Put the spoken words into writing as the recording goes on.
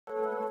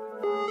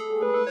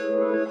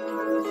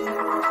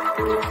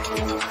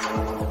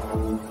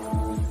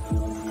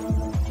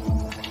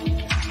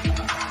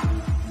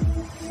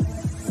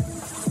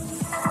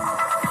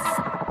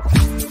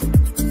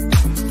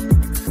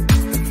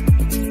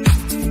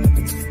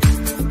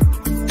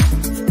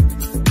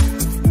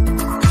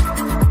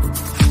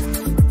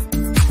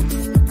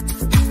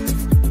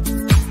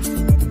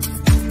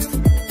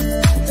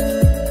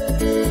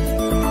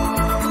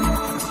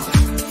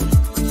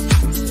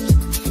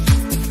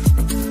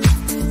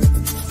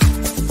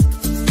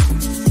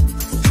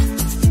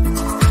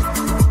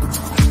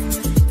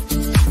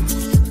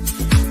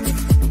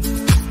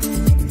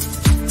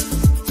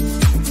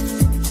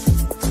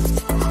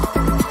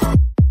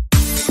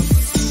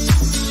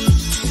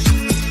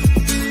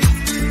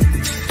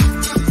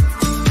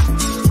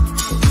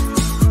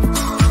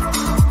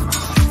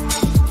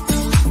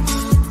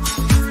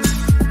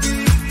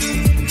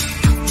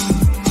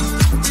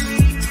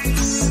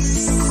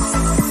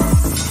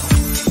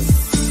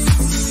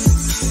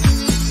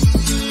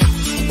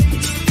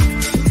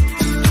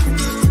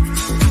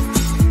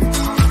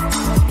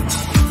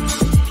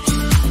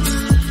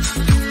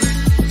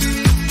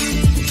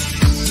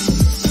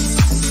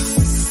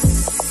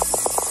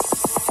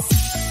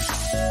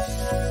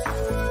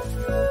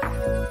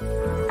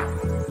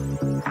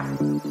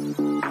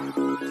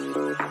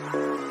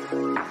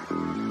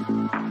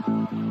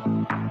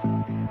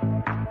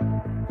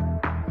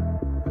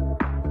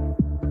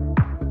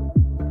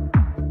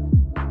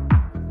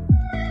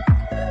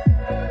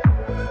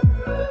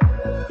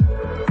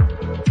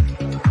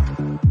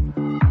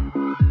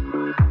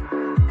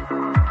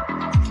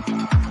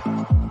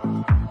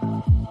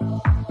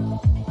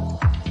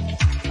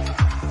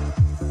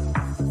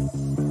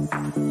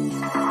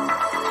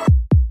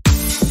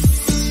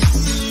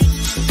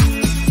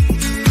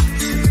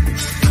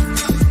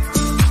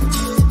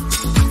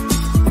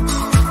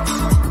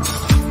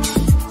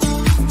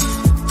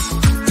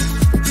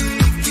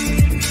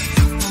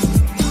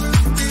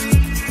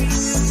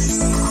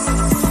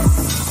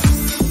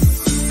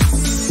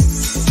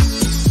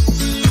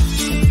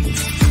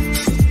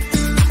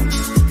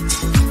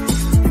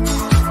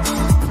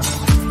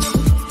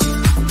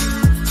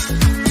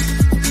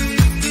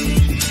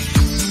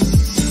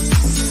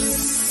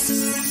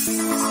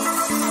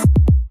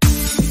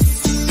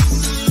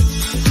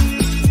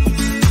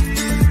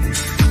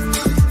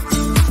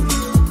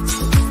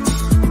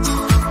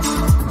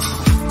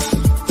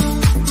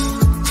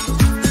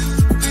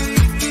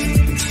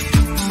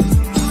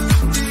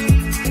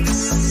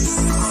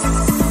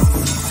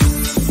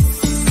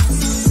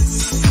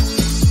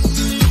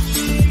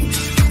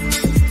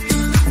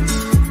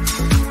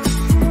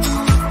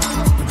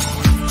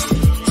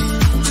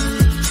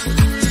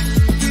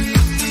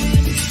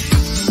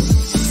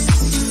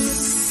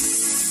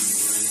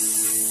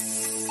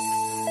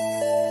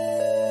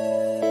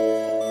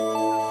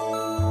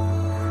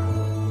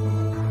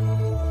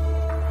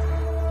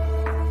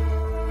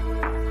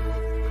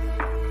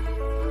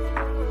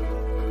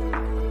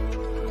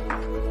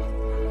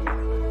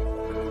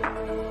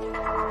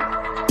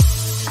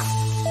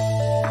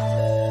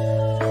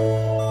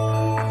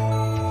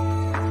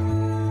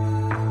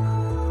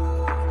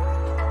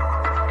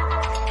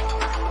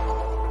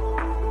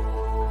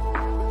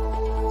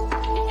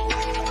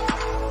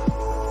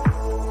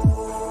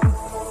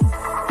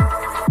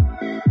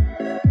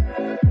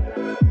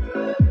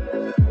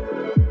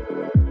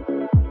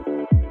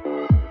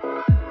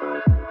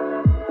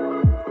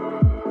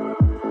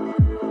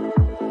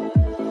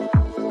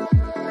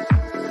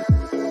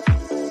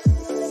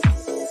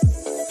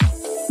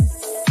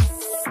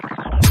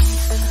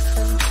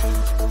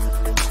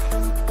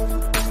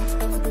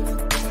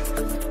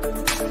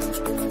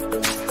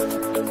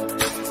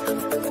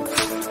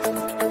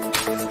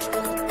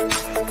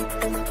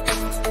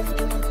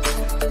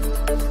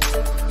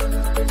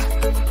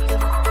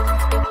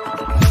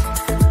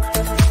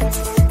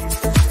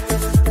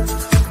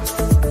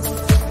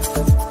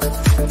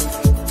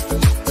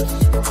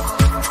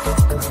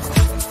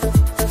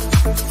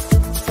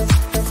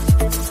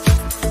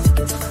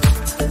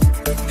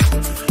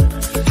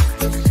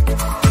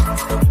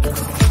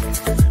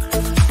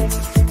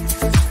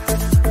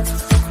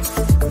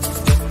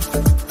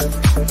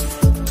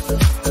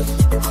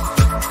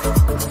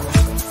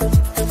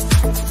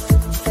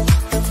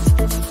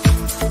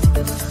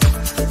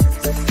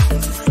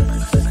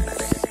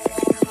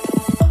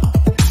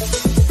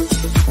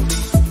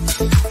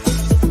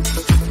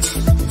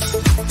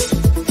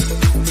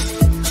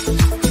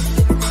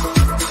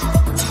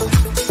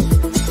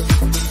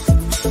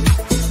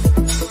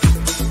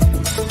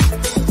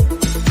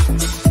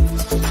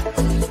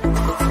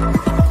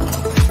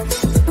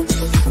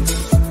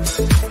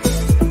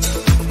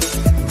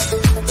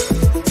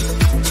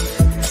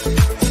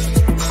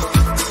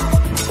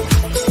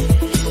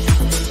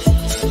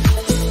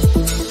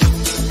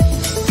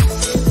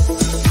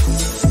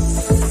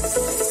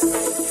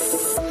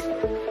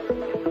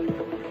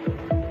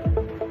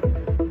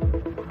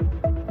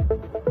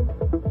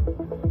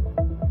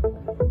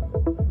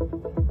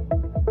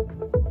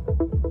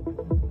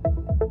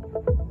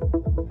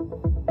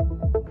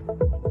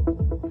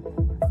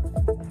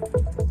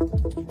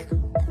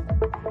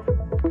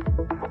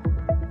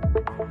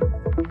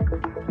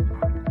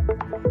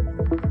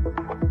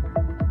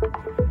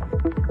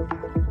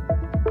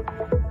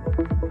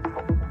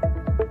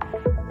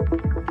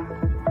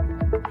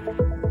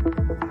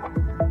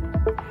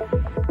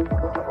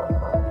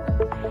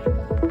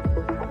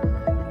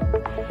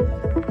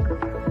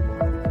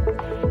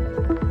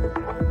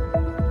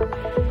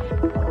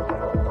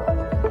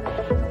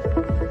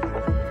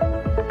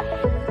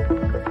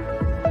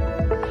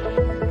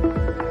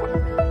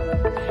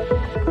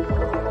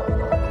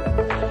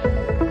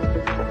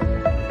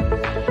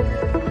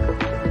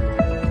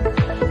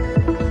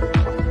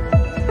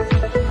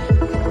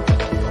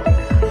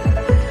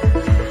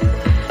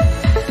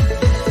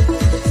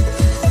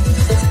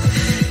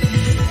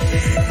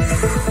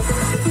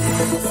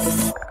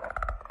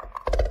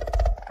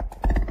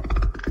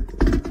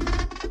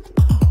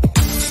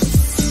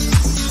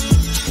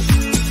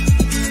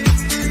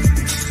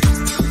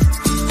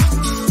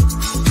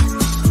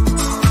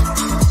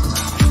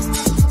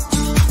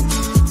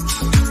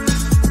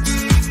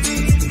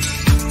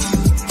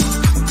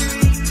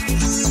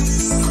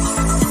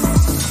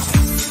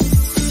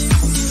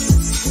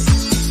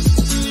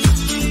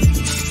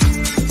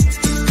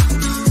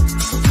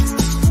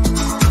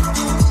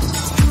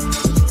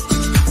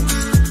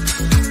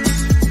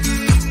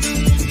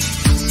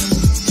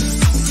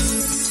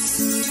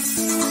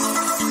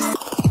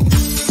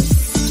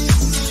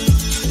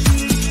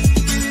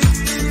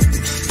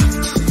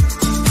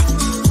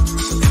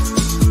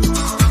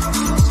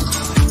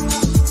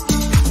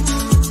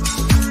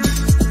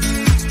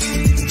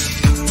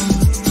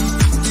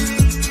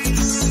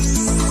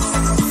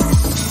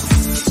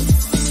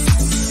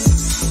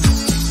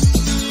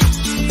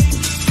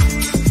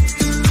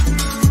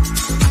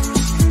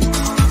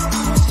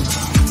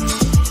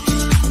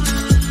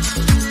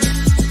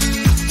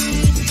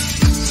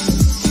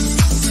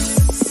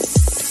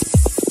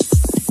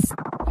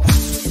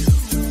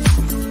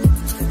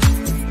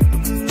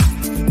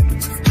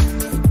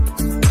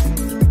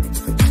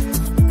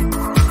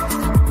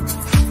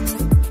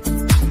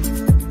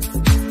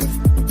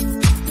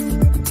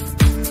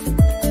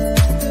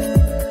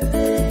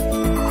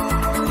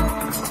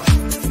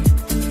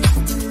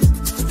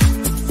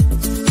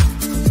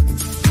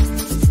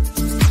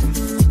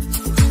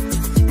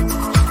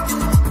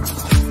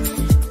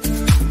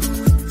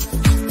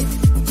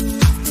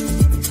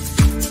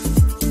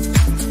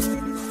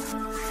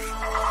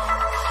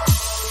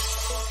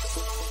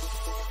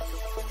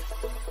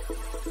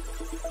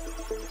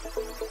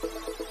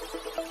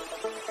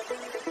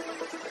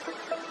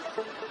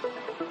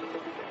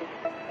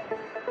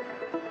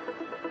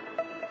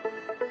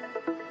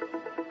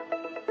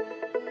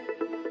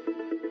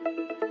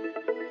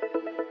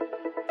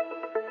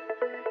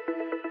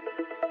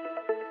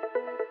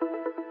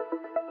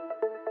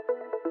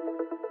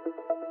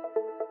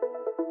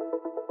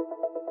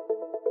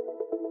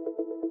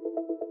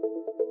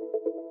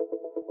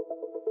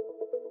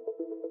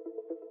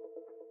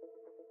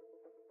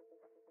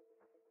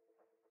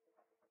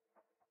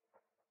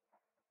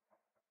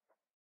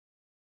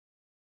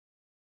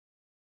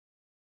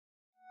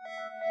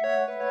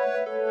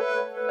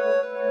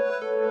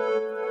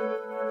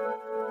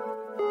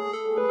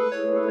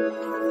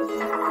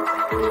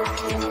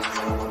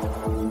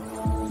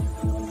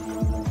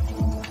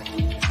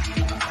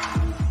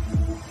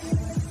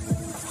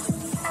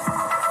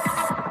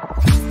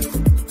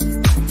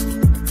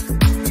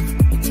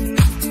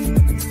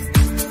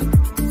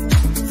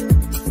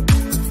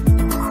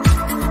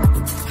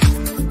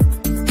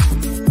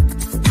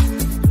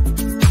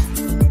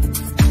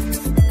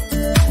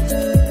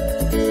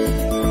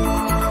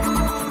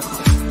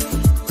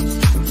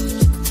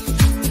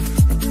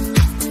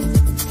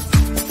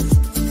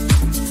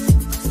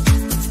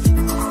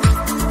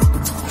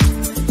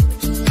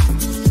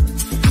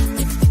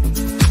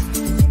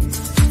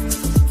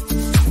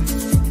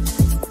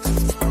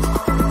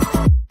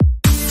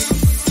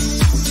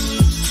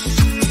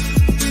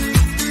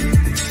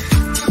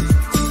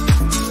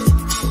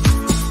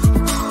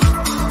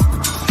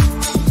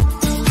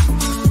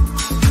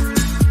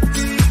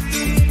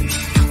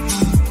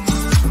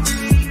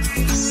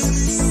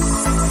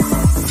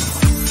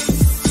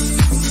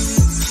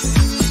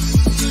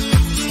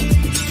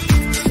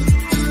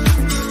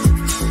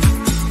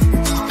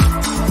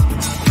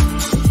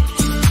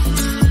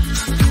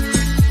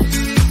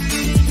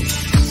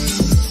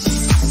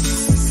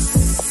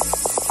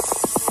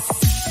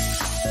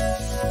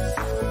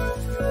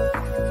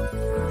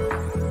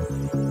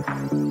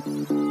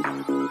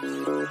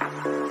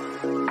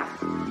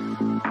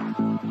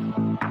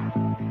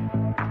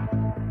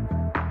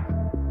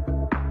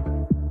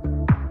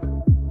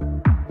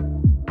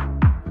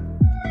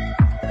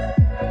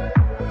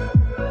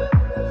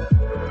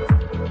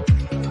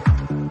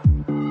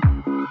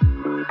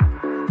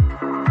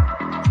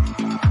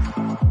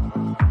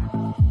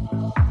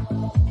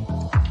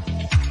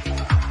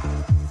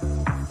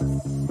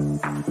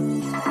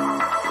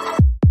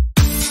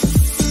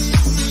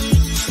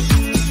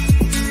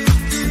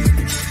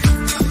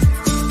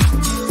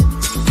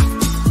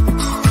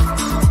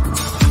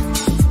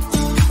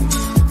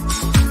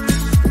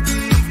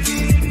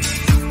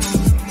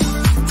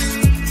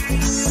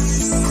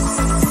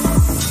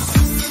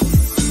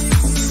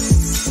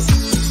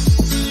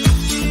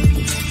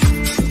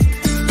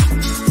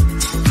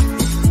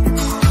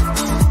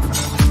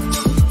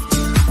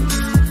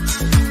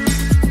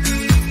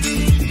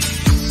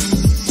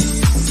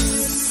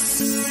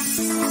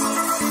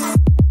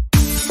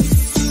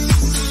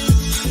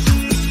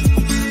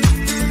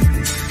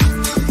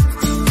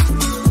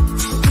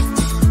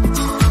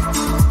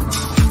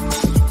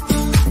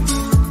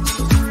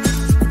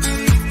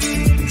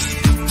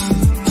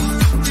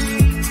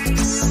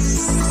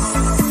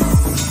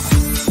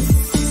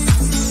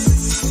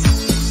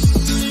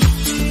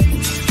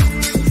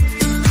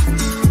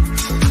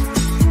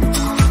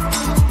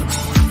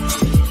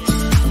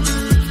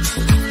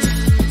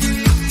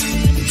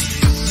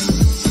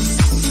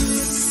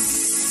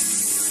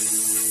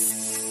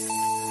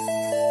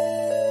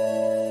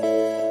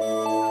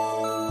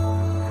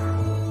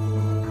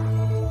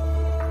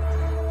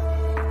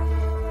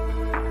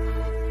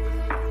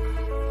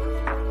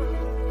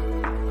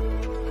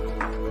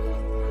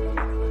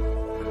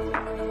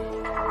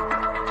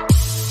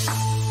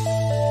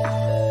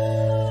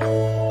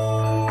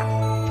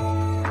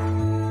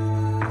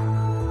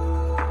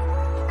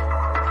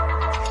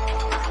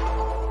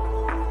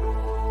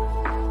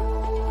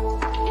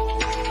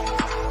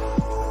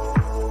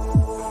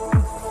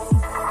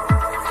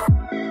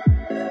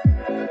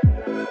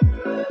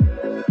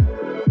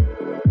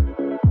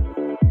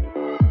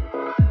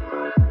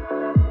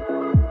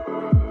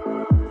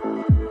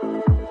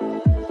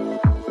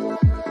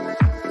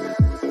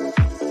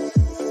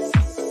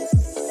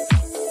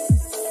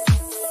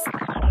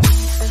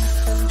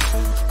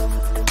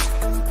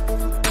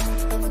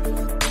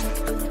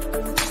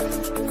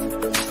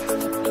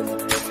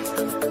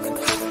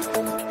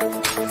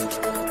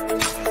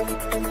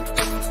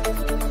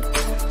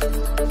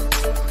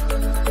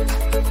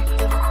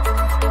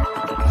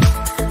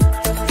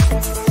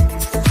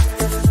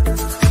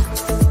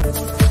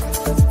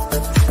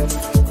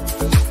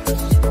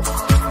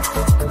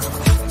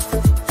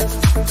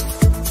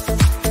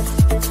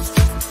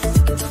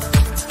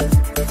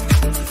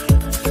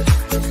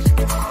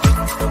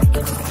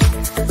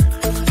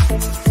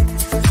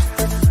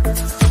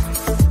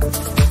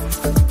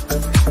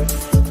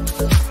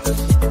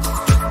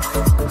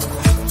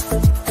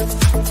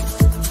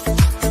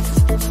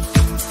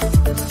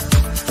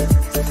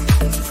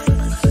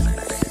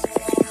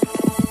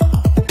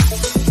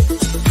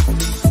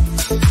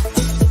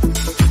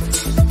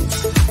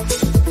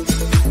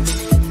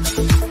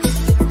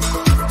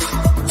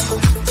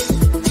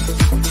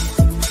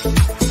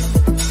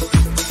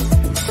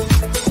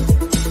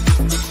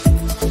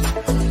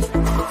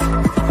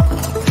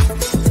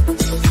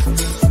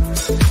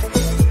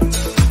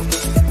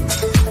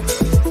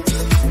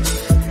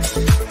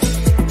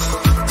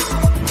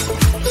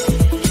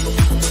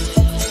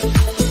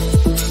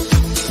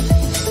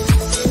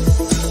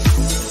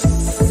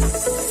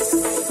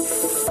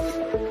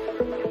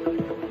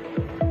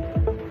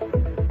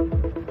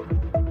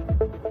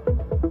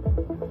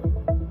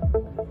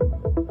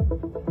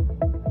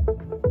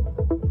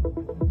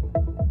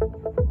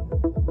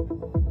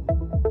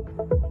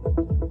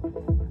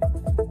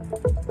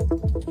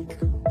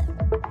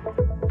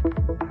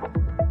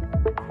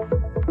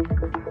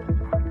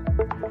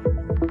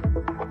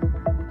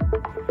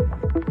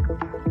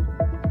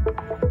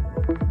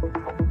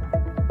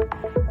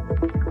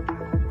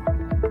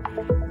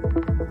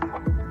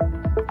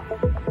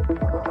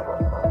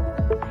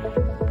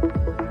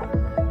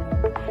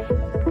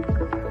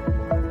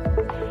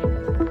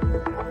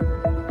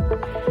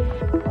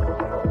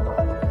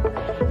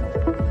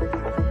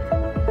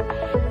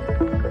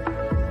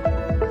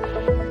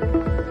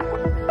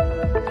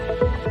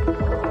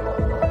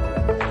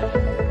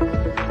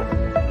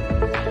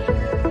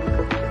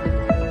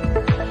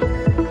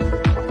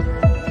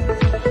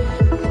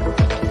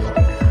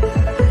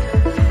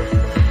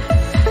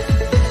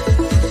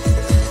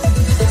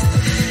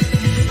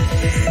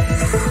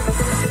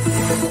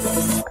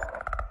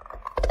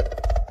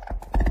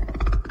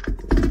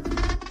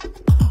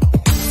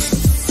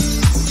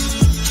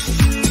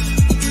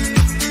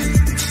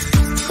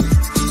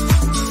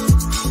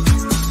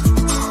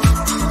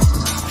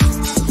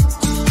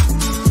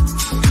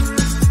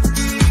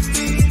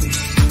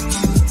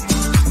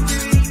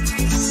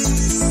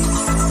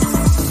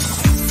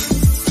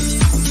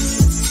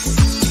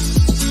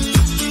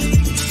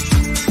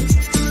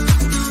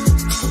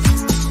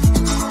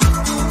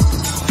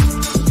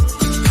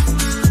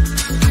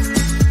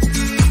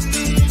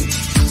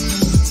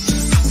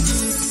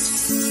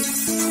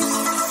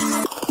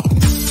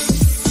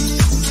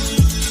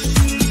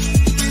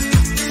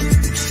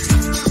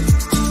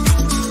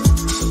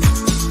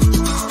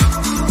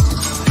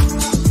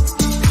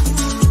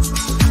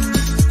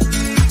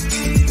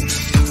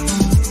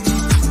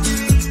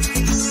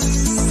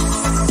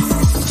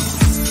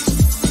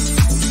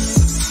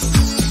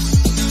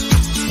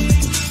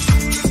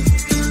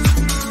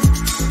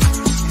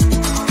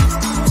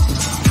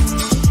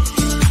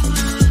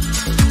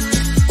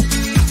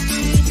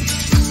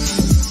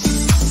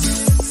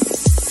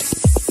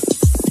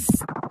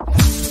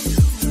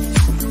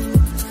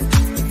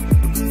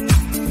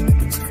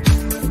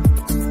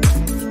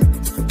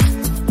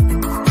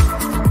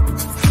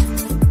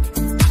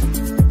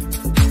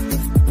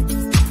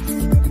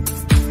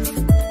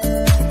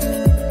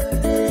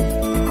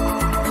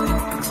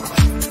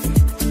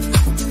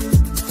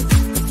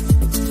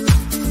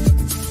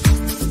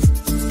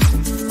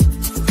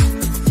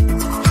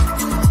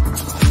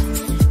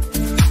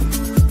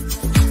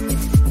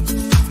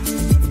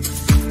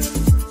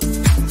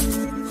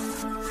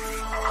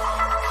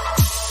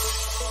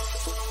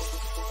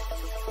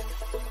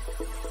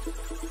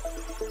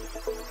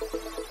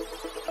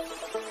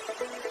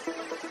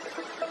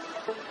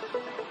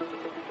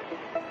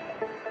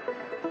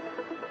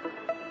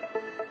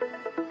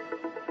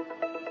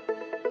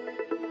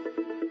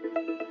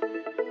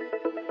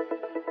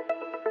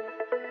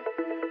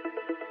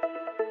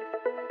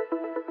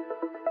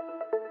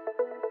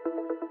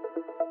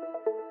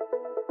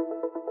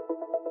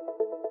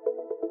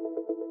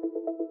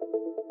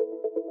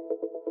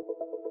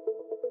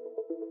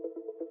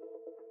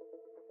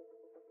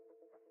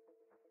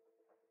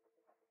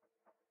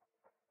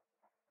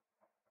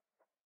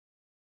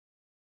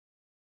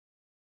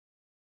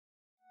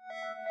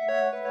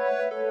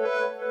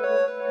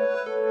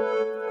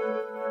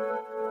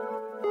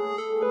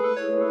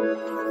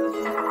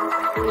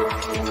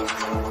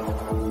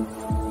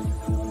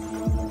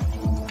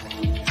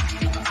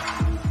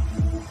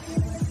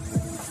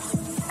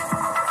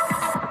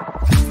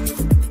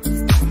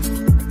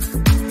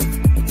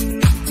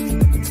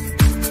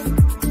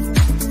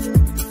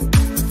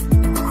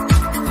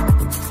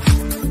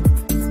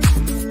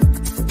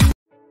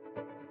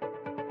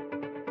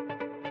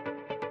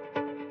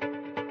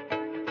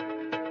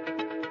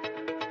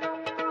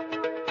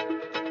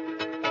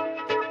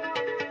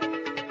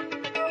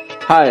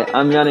Hi,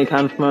 I'm Yannick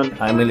Hanfman.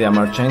 I'm Ilya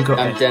Marchenko.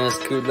 I'm Dennis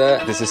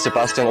Kudla. This is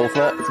Sebastian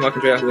Wolfner. It's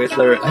Marc-Andreas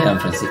Whistler. I am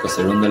Francisco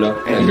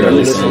Cerundolo. And you're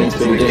listening to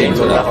the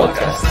Gametolovepodcast.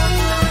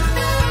 Podcast.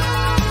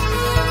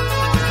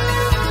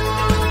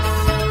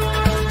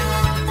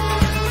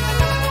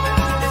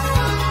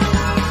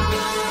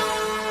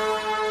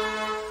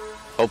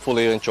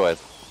 Hopefully you enjoy it.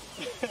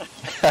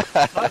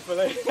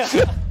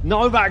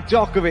 Novak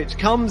Djokovic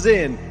comes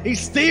in, he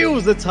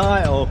steals the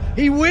title,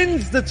 he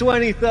wins the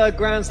 23rd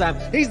Grand Slam.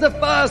 He's the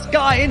first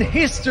guy in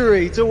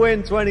history to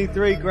win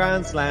 23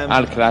 Grand Slams.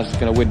 Alcaraz is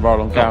going to win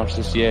Roland Garros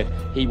this year.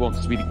 He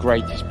wants to be the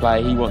greatest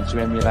player. He wants to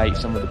emulate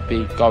some of the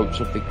big goats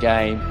of the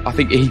game. I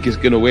think Iga's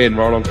going to win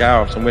Roland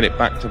Garros and win it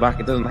back to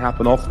back. It doesn't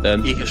happen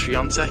often. Iga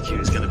SWIATEK,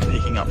 who's going to be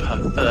picking up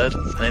her third,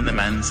 and in the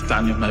men's,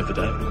 Daniel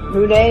Medvedev.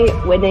 Rude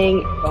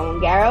winning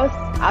Roland Garros.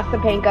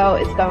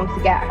 Ostapenko is going to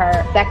get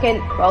her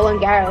second Roland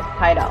Garros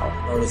title.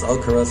 Carlos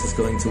Alcaraz is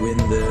going to win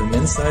the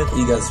men's side.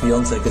 Iga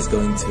SWIATEK is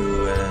going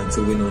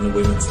to win on the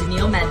women's.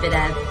 Daniil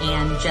Medvedev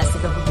and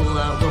Jessica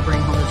Pegula will bring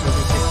home the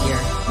trophy this year.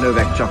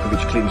 Novak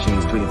Djokovic clinching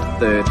his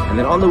 23rd. And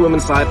then on the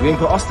women's side, we're going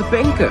for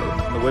Ostapenko.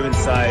 On the women's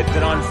side,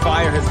 been on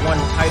fire, has won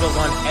titles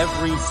on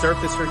every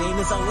surface. Her name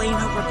is Elena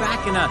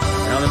Rybakina.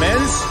 And on the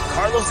men's,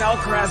 Carlos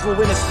Alcaraz will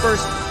win his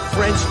first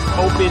French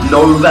Open.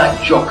 Novak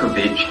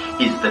Djokovic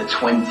is the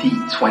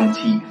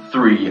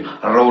 2023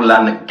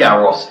 Roland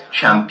Garros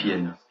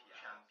champion.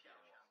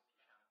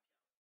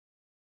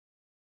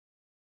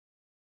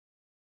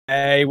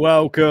 Hey,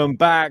 welcome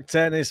back,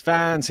 tennis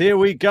fans. Here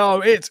we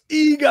go. It's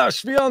Iga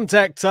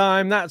Swiatek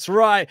time. That's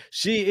right.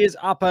 She is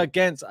up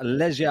against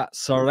Lesia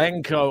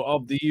TSURENKO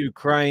of the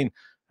Ukraine.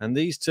 And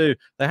these two,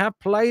 they have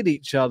played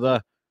each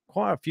other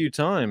quite a few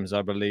times,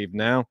 I believe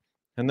now.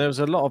 And there was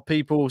a lot of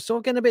people sort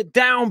of getting a bit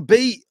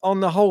downbeat on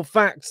the whole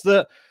fact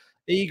that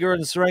Iga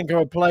and TSURENKO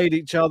have played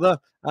each other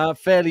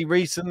fairly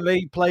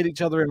recently, played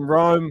each other in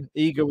Rome.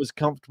 Iga was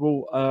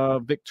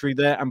comfortable victory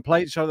there and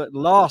played each other at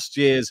last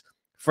year's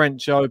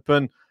French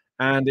Open.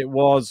 And it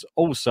was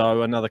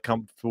also another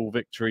comfortable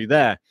victory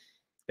there.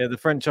 The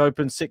French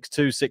Open,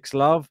 6-2,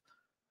 6-love.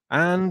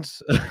 And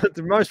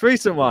the most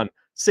recent one,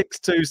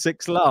 6-2,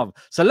 6-love.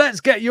 So let's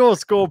get your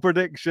score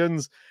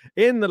predictions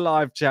in the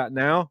live chat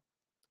now. I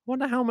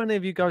wonder how many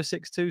of you go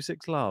 6-2,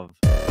 6-love.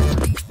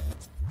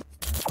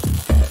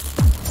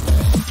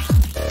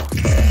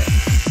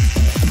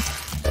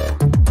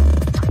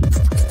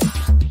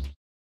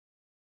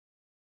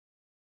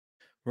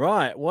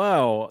 Right,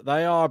 well,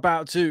 they are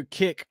about to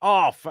kick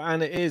off,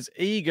 and it is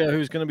Iga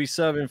who's going to be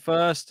serving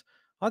first.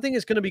 I think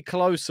it's going to be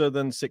closer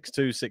than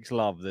 6-2,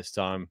 6-love this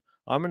time.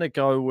 I'm going to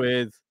go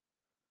with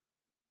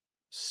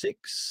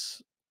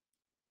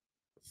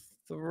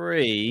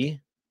 6-3,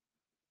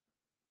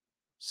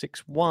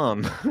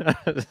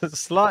 6-1.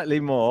 Slightly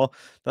more.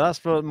 That's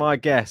for my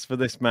guess for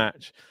this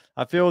match.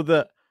 I feel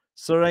that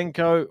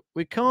TSURENKO,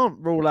 we can't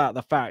rule out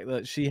the fact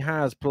that she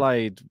has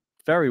played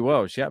very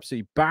well. She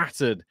absolutely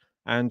battered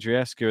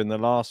Andreescu in the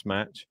last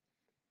match.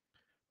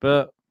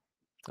 But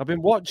I've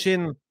been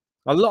watching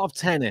a lot of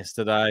tennis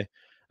today,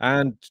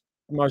 and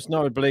most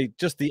notably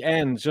just the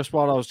end, just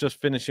while I was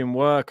just finishing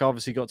work. I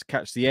obviously got to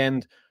catch the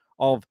end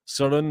of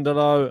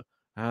Cerundolo.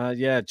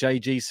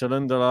 JG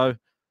Cerundolo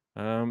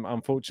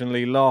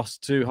unfortunately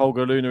lost to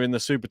Holger Rune in the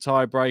super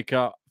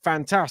tiebreaker.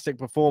 Fantastic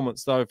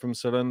performance though from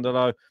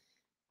Cerundolo.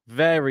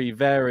 Very,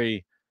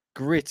 very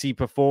gritty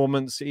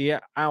performance. He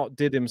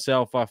outdid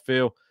himself, I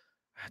feel.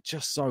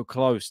 Just so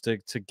close to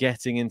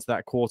getting into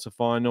that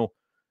quarterfinal.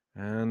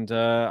 And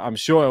I'm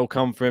sure it'll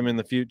come for him in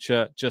the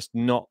future, just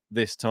not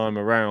this time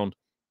around.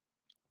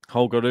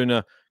 Holger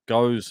Rune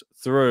goes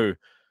through.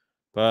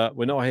 But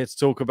we're not here to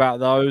talk about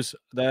those.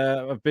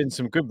 There have been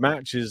some good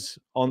matches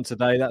on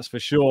today, that's for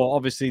sure.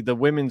 Obviously, the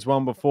women's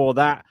one before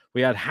that,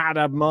 we had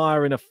Haddad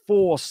Meyer in a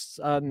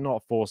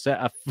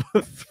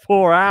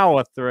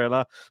 4-hour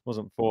thriller.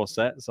 Wasn't 4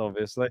 sets,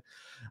 obviously.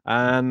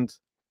 And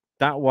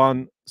that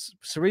one,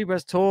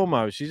 Cerebres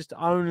Tormo, she just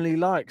only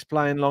likes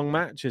playing long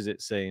matches,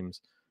 it seems.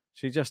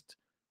 She just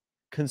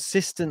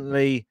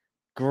consistently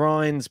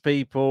grinds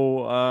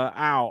people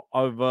out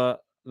over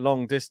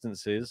long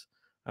distances.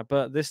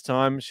 But this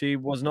time, she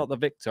was not the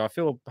victor. I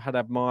feel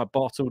Haddad Meyer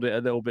bottled it a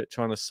little bit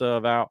trying to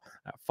serve out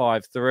at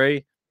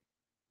 5-3.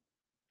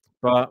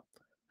 But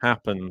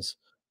happens.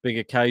 Big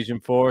occasion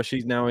for her.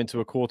 She's now into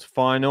a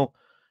quarterfinal.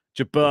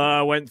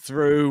 Jabeur went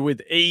through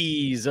with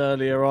ease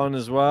earlier on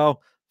as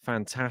well.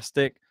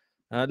 Fantastic.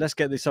 Let's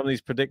get some of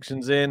these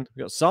predictions in.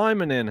 We've got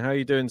Simon in. How are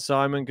you doing,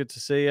 Simon? Good to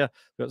see you.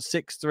 We've got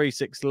 6-3,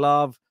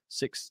 6-love,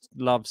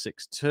 6-love,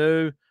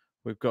 6-2.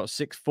 We've got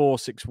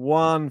 6-4,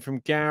 6-1 from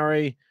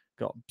Gary.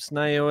 Got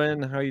Snail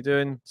in. How are you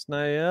doing,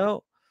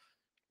 Snail?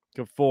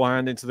 Good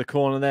forehand into the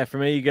corner there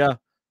from Iga.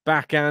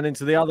 Backhand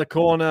into the other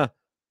corner.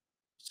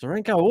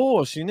 TSURENKO,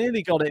 oh, she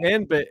nearly got it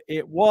in, but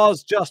it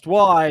was just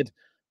wide.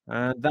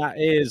 And that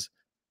is,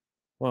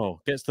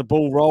 well, gets the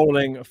ball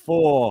rolling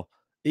for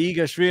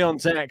Iga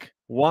Swiatek,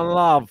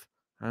 1-love.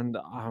 And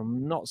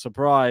I'm not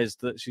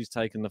surprised that she's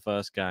taken the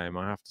first game.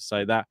 I have to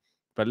say that.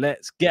 But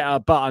let's get her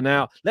button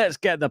out. Let's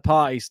get the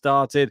party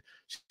started.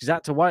 She's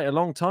had to wait a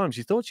long time.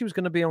 She thought she was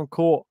going to be on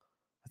court.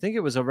 I think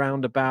it was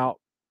around about,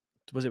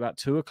 was it about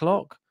 2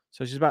 o'clock?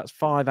 So she's about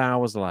 5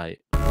 hours late.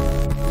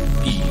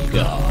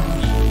 Iga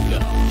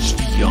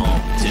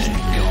SWIATEK.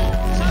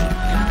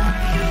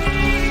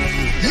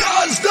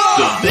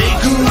 The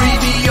bakery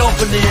be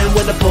opening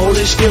when the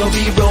Polish girl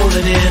be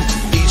rolling in.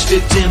 Each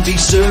victim be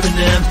serving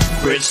them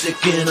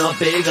breadstick in a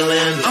bagel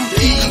and I'm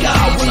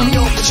Iga, when I'm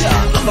your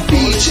child, I'm a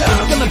beat ya,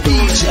 gonna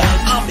beat ya.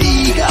 I'm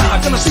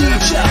Iga, gonna see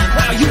ya.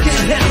 Now you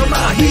can't handle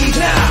my heat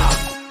now.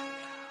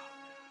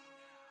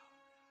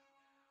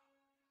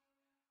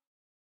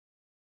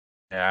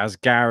 Yeah, as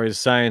Gary's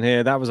saying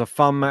here, that was a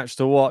fun match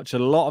to watch. A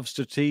lot of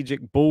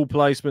strategic ball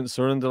placement.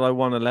 Cerundolo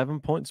won 11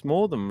 points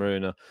more than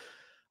Rune.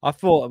 I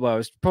thought, well,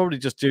 it's probably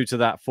just due to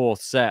that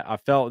fourth set. I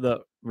felt that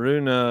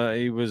Rune,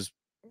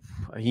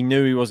 he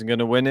knew he wasn't going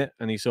to win it,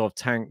 and he sort of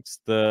tanked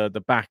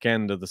the back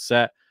end of the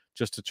set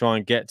just to try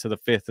and get to the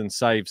fifth and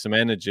save some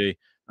energy.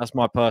 That's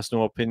my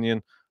personal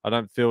opinion. I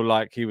don't feel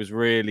like he was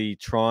really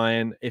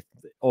trying,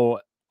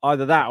 or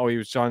either that, or he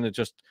was trying to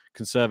just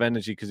conserve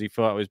energy because he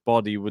felt his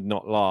body would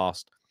not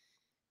last.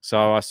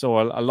 So I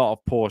saw a lot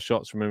of poor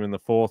shots from him in the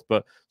fourth,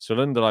 but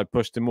Cerundolo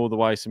pushed him all the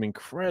way. Some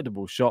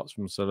incredible shots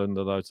from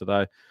Cerundolo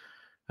today.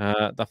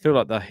 I feel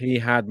like that he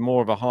had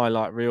more of a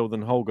highlight reel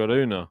than Holger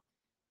Rune,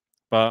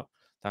 but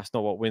that's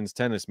not what wins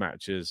tennis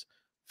matches.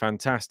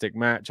 Fantastic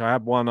match. I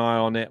had one eye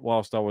on it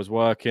whilst I was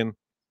working,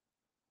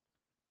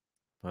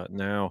 but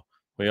now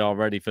we are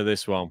ready for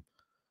this one.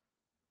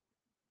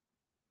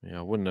 Yeah,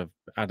 I wouldn't have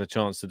had a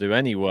chance to do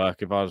any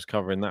work if I was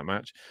covering that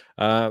match.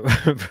 You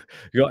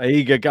got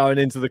Iga going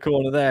into the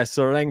corner there.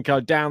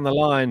 TSURENKO down the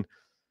line.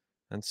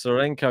 And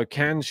TSURENKO,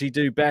 can she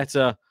do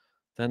better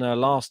than her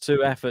last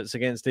two efforts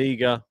against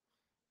Iga?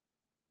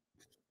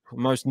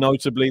 Most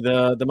notably,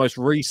 the most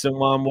recent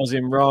one was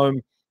in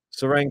Rome.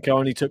 TSURENKO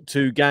only took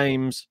 2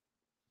 games.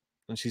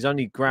 And she's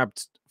only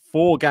grabbed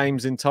 4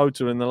 games in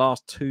total in the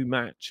last 2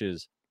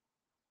 matches.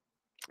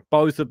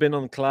 Both have been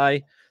on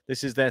clay.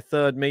 This is their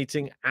 3rd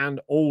meeting and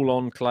all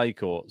on clay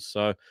courts.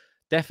 So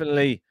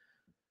definitely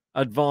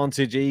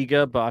advantage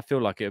Iga, but I feel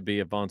like it would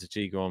be advantage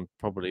Iga on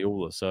probably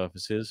all the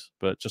surfaces,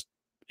 but just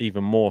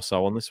even more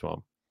so on this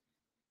one.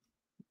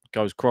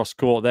 Goes cross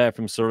court there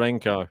from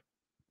TSURENKO.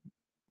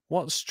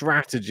 What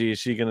strategy is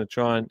she going to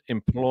try and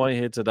employ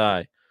here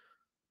today?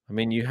 I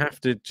mean, you have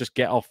to just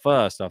get off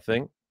first, I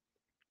think.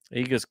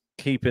 Iga's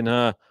keeping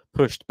her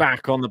pushed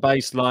back on the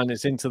baseline.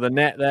 It's into the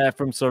net there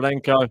from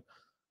TSURENKO.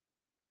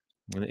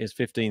 And it is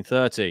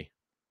 15-30.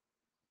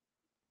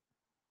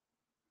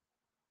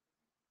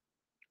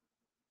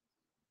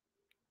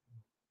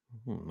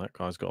 That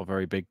guy's got a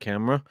very big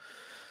camera.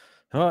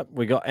 All right,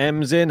 we got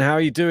Ems in. How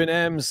are you doing,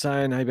 Ems?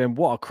 Saying, hey, Ben,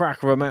 what a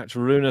cracker of a match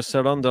Rune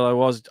Cerundolo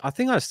was. I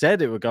think I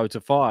said it would go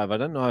to 5. I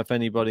don't know if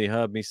anybody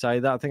heard me say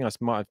that. I think I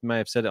may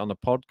have said it on the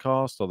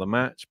podcast or the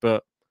match,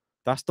 but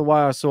that's the way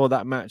I saw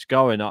that match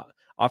going.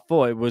 I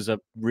thought it was a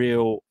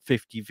real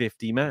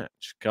 50-50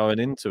 match going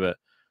into it.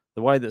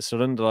 The way that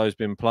Cerundolo's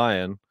been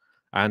playing,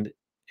 and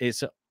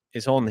it's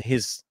on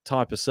his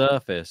type of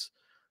surface.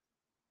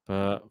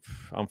 But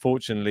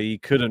unfortunately, he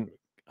couldn't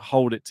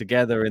hold it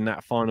together in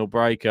that final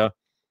breaker.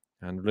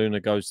 And Rune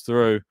goes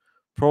through,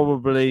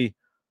 probably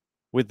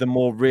with the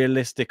more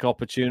realistic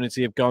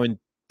opportunity of going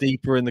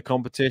deeper in the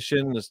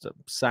competition, as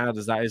sad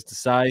as that is to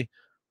say,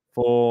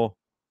 for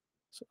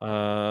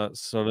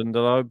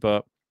Cerundolo.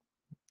 But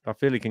I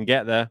feel he can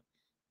get there.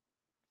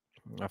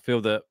 I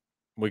feel that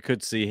we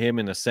could see him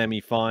in a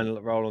semi-final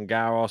at Roland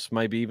Garros,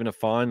 maybe even a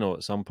final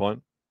at some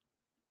point.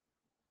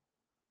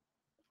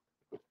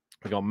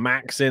 We got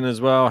Max in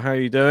as well. How are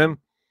you doing?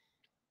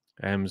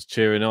 Em's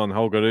cheering on.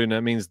 Holger Rune.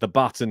 That means the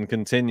button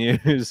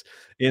continues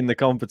in the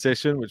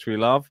competition, which we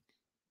love.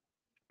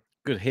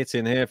 Good hit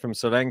in here from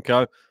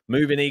TSURENKO.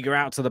 Moving Iga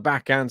out to the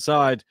backhand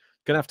side.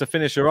 Going to have to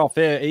finish her off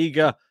here.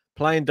 Iga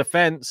playing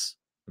defense.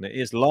 And it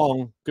is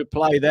long. Good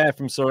play there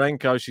from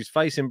TSURENKO. She's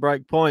facing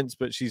break points,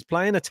 but she's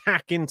playing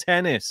attack in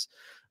tennis.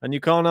 And you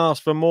can't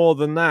ask for more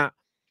than that.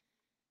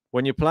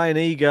 When you're playing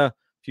Iga,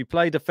 if you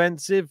play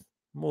defensive,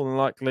 more than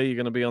likely you're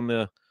going to be on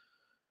the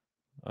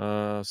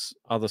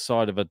other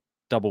side of a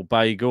double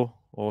bagel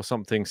or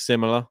something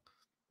similar.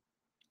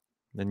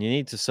 Then you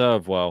need to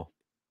serve well.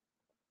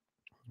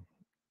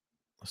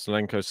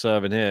 TSURENKO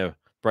serving here.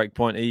 Break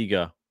point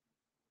Iga.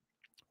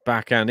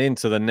 Backhand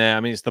into the net. I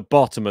mean, it's the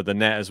bottom of the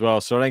net as well.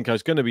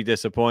 TSURENKO's going to be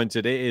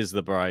disappointed. It is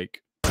the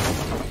break.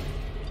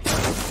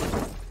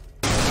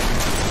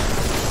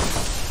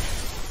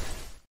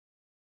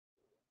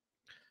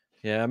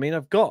 Yeah, I mean,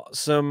 I've got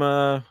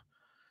some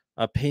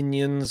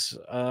opinions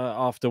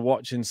after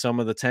watching some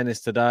of the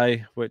tennis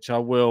today, which I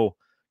will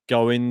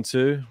go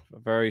into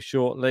very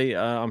shortly.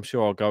 I'm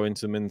sure I'll go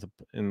into them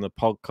in the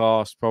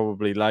podcast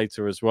probably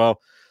later as well.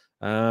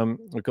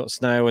 We've got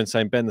Snail in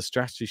saying, Ben, the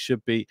strategy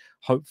should be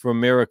hope for a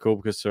miracle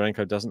because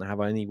TSURENKO doesn't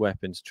have any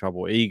weapons to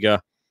trouble Iga.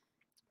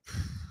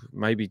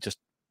 Maybe just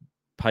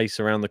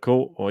pace around the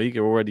court, or Iga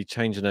already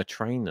changing her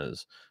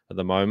trainers at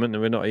the moment,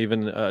 and we're not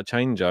even at a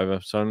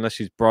changeover. So unless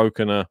she's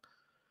broken a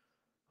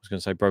was going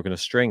to say broken a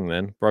string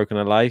then, broken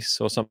a lace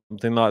or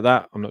something like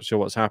that. I'm not sure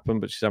what's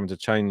happened, but she's having to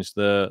change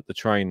the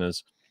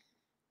trainers.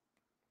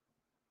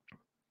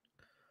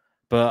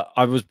 But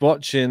I was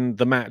watching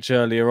the match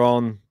earlier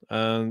on,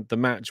 and the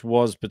match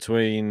was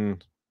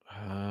between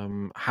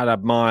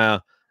Hadab Maya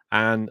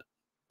and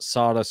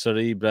Sara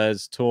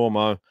Sorribes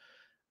Tormo,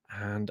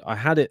 and I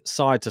had it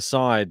side to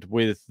side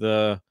with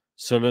the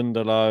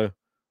Sulundalo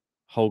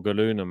Holger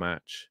Luna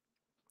match.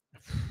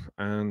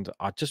 And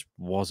I just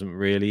wasn't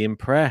really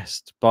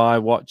impressed by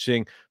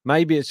watching.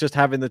 Maybe it's just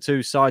having the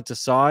two side to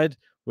side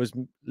was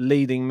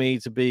leading me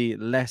to be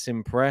less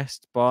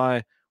impressed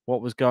by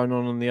what was going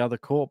on the other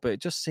court, but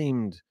it just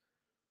seemed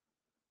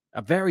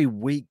a very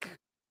weak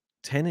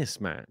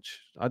tennis match.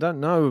 I don't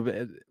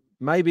know.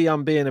 Maybe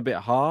I'm being a bit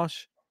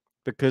harsh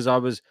because I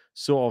was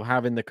sort of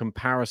having the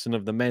comparison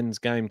of the men's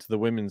game to the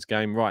women's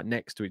game right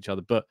next to each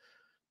other. But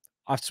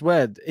I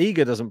swear,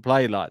 Iga doesn't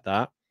play like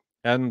that.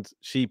 And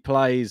she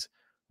plays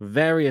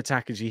very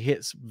attacking. She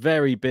hits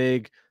very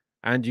big,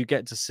 and you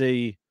get to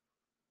see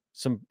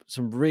some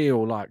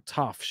real like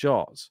tough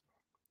shots.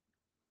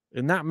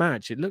 In that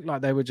match, it looked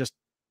like they were just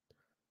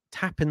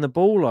tapping the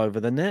ball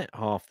over the net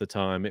half the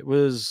time. It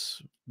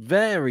was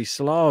very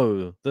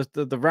slow.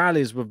 The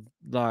rallies were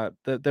like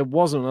there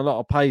wasn't a lot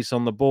of pace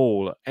on the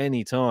ball at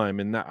any time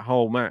in that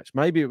whole match.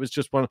 Maybe it was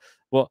just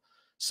what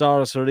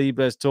Sara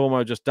Sorribes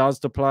Tormo just does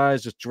to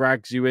players, just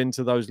drags you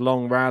into those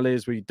long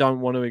rallies where you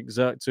don't want to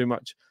exert too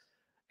much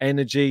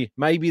energy.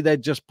 Maybe they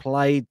just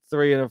played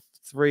three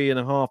and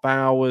a half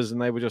hours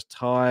and they were just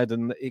tired,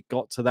 and it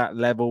got to that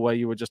level where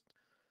you were just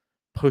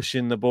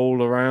pushing the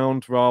ball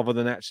around rather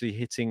than actually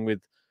hitting with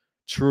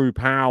true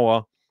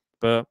power.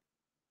 But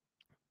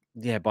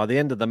yeah, by the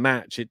end of the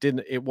match,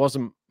 it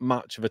wasn't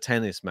much of a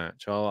tennis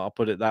match. I'll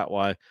put it that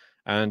way.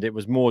 And it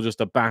was more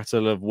just a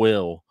battle of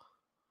will.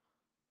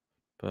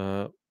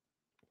 But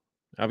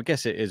I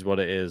guess it is what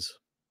it is.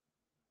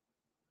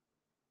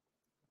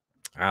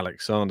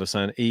 Alexander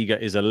saying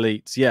Iga is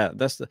elite. Yeah,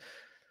 that's the...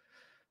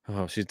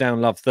 Oh, she's down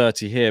love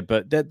 30 here.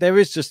 But there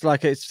is just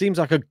like... It seems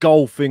like a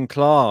golfing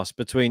class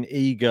between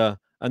Iga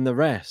and the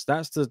rest.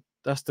 That's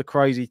the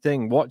crazy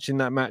thing. Watching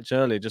that match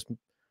earlier just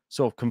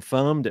sort of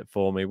confirmed it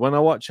for me. When I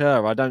watch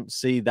her, I don't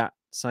see that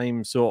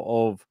same sort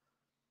of...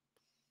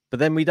 But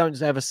then we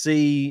don't ever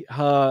see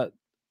her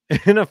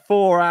in a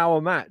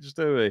 4-hour match,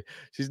 do we?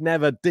 She's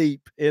never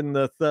deep in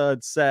the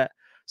third set,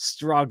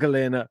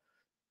 struggling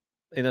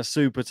in a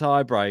super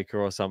tiebreaker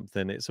or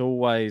something. It's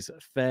always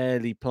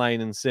fairly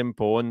plain and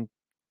simple. And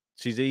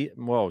she's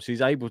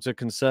able to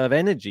conserve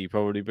energy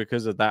probably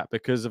because of that,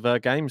 because of her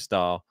game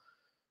style.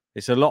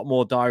 It's a lot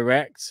more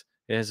direct.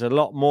 There's a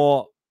lot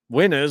more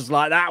winners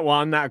like that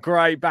one, that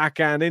great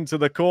backhand into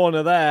the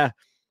corner there.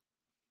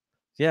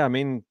 Yeah, I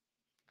mean,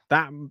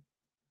 that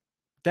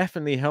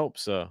definitely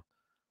helps her.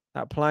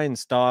 That playing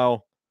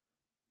style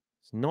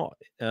is not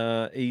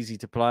easy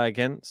to play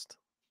against.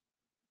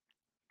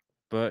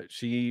 But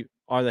she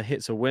either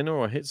hits a winner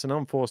or hits an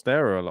unforced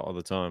error a lot of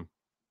the time.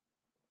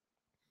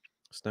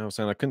 Snail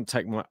saying, I couldn't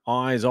take my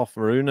eyes off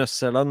Runa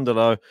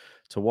Celundalo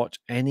to watch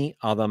any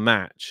other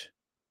match.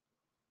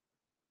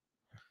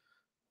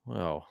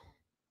 Well,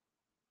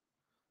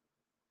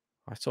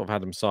 I sort of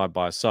had them side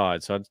by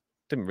side, so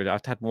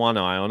I'd had one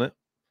eye on it.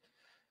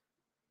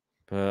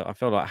 But I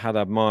felt like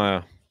Hadab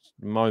Maya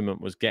moment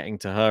was getting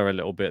to her a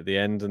little bit at the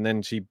end, and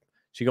then she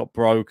got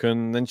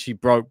broken, then she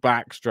broke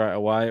back straight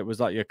away. It was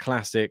like your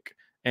classic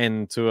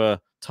end to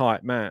a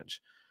tight match.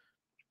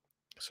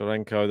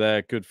 TSURENKO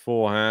there, good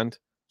forehand.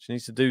 She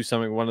needs to do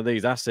something with one of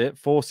these. That's it.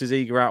 Forces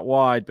Iga out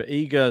wide, but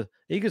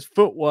Iga's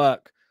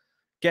footwork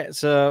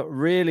gets her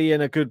really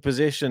in a good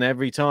position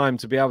every time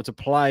to be able to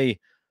play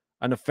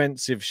an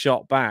offensive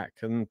shot back,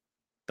 and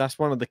that's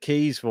one of the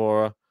keys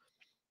for her.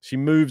 She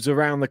moves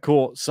around the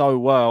court so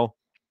well.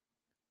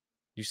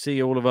 You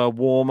see all of her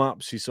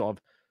warm-ups. She's sort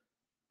of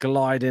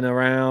gliding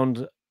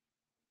around,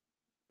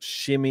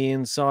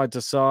 shimmying side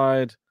to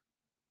side,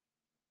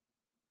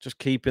 just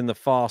keeping the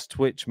fast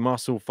twitch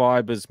muscle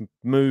fibers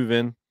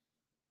moving,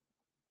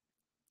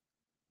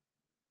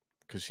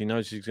 because she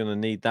knows she's going to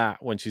need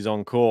that when she's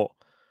on court.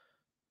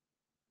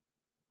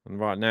 And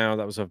right now,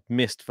 that was a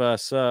missed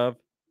first serve.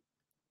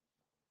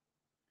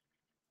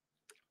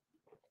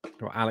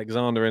 Got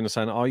Alexander in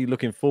saying, are you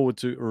looking forward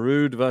to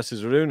Ruud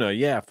versus Runa?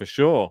 Yeah, for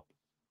sure.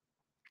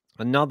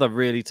 Another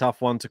really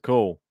tough one to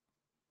call.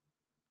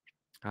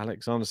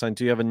 Alexander saying,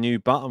 do you have a new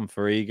button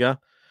for Iga?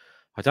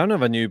 I don't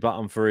have a new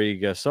button for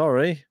Iga,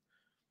 sorry.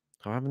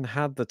 I haven't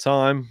had the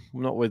time,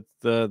 not with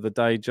the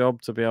day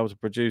job, to be able to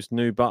produce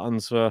new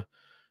buttons for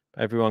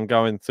everyone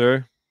going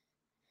through.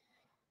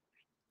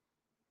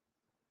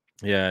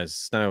 Yeah,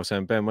 Snail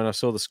saying, Ben, when I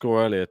saw the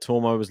score earlier,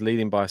 Tormo was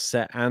leading by a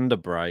set and a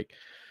break.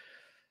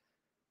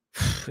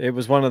 It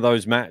was one of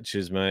those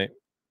matches, mate.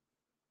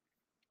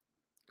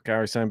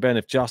 Gary saying, Ben,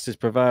 if justice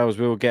prevails,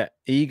 we will get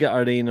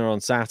Iga Arena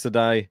on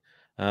Saturday,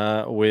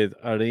 with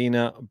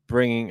Arena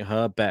bringing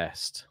her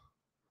best.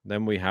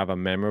 Then we have a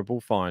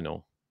memorable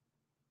final.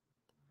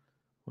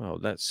 Well,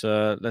 let's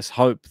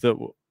hope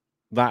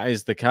that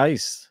is the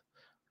case.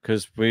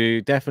 because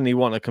we definitely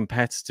want a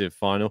competitive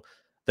final.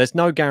 There's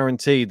no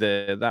guarantee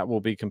that that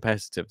will be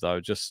competitive, though,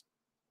 just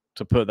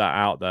to put that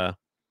out there.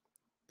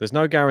 There's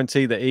no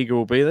guarantee that Iga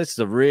will be. This is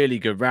a really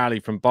good rally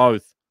from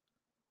both.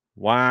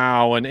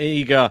 Wow, and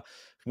Iga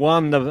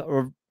won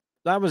the...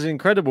 That was an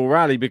incredible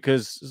rally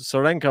because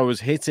TSURENKO was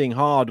hitting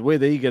hard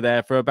with Iga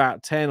there for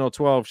about 10 or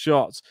 12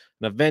 shots.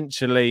 And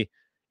eventually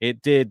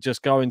it did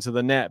just go into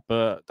the net,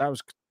 but that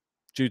was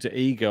due to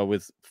Iga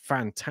with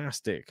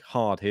fantastic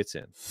hard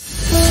hitting.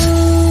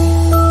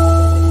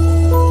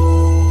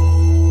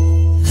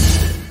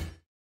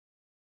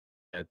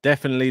 Yeah,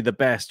 definitely the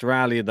best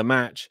rally of the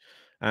match.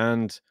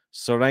 And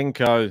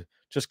TSURENKO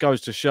just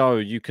goes to show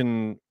you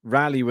can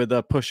rally with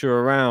her, push her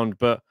around,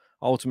 but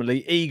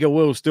ultimately Iga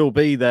will still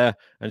be there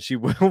and she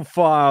will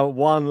fire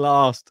one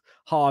last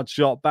hard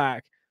shot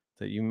back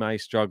that you may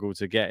struggle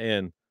to get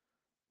in.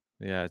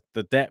 Yeah,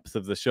 the depth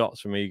of the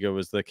shots from Iga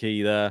was the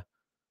key there.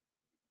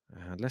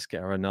 Let's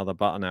get her another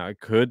button out. It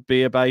could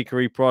be a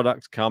bakery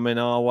product coming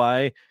our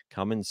way,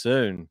 coming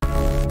soon.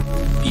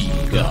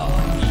 Iga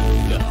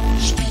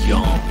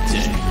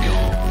SWIATEK.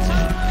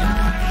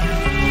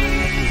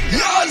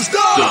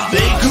 The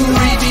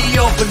bakery be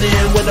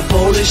opening when the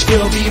Polish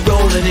girl be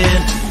rolling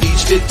in.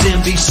 Each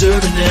victim be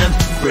serving them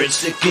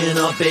breadstick in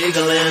a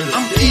bagel and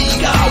I'm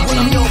Iga when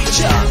I'm your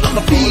child. I'm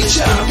the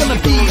feature,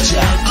 gonna beat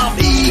ya. I'm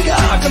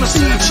Iga, gonna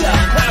see ya.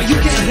 Now you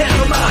can't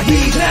handle my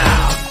heat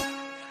now.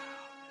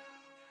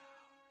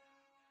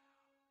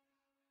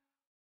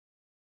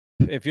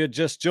 If you're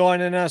just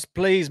joining us,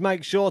 please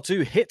make sure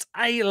to hit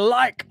a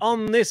like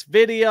on this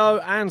video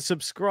and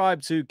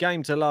subscribe to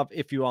Game to Love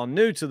if you are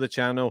new to the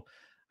channel.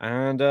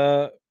 And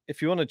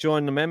if you want to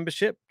join the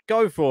membership,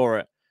 go for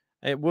it.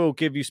 It will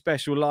give you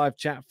special live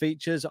chat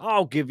features.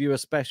 I'll give you a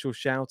special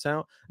shout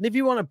out. And if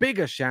you want a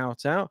bigger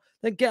shout out,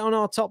 then get on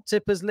our top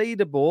tippers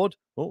leaderboard.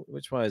 Oh,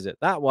 which way is it?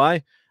 That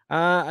way.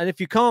 And if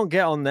you can't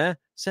get on there,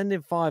 send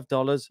in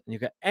 $5 and you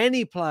get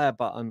any player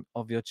button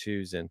of your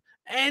choosing.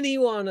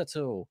 Anyone at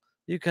all.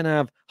 You can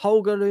have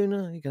Holger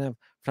Rune. You can have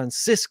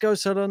Francisco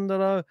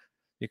Cerundolo.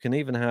 You can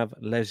even have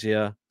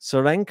Lesia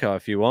TSURENKO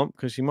if you want,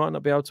 because she might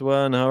not be able to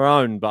earn her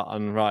own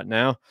button right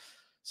now.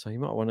 So you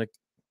might want to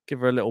give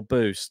her a little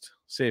boost.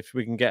 See if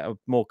we can get a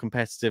more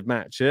competitive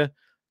match here.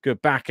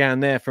 Good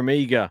backhand there from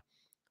Iga.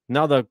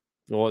 Another,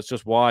 oh, it's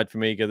just wide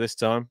from Iga this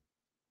time.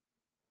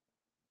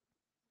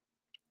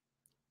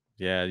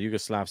 Yeah,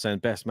 Yugoslav saying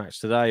best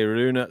match today.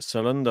 Rune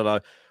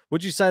Cerundolo.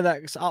 Would you say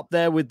that's up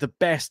there with the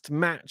best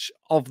match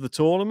of the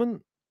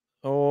tournament?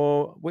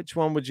 Or which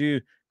one would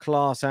you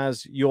class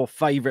as your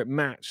favorite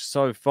match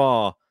so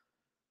far?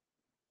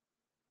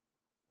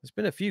 There's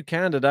been a few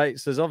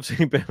candidates. There's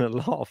obviously been a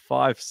lot of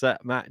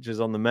 5-set matches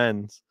on the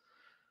men's.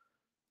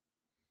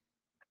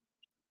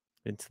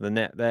 Into the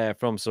net there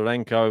from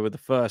TSURENKO with the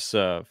first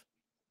serve.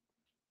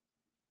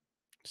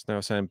 Just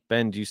now saying,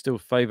 Ben, do you still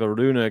favour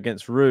Rune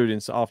against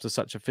Ruud after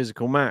such a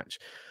physical match?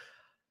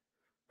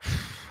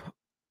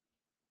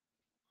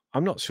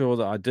 I'm not sure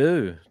that I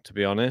do, to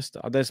be honest.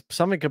 There's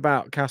something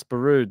about Casper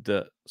Ruud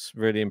that's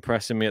really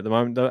impressing me at the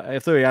moment. I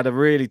thought he had a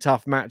really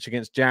tough match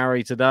against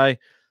Jarry today.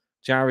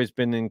 Jarry's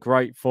been in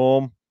great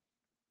form,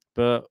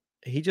 but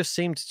he just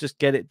seemed to just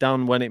get it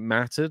done when it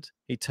mattered.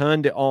 He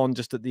turned it on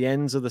just at the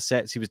ends of the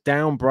sets. He was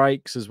down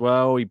breaks as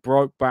well. He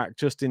broke back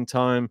just in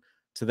time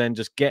to then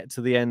just get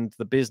to the end,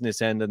 the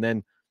business end, and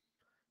then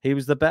he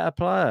was the better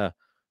player.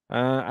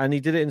 And he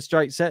did it in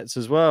straight sets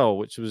as well,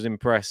 which was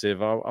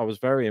impressive. I was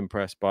very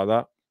impressed by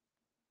that.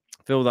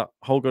 I feel that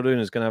Holger Rune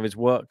is going to have his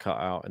work cut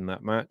out in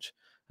that match.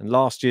 And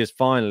last year's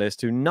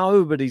finalist, who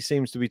nobody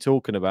seems to be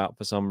talking about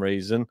for some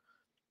reason,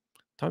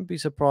 don't be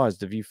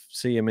surprised if you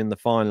see him in the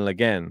final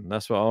again.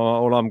 That's what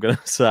all I'm going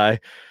to say.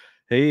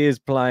 He is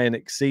playing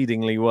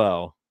exceedingly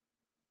well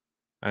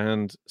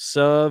and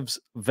serves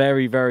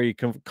very, very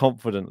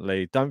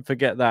confidently. Don't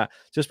forget that.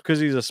 Just because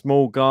he's a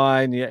small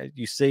guy and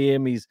you see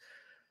him, he's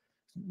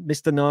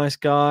Mr. Nice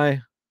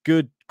Guy,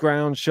 good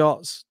ground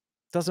shots,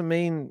 doesn't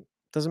mean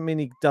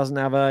he doesn't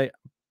have a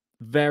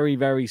very,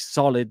 very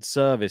solid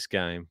service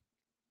game.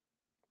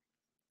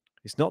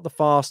 It's not the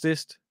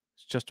fastest.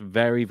 It's just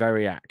very,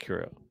 very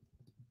accurate.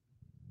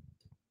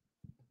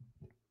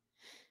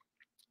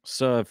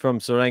 Serve from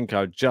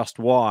TSURENKO, just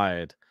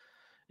wide.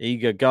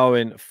 Iga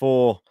going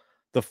for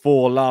the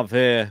 4-love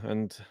here.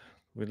 And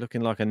we're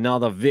looking like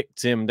another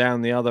victim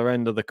down the other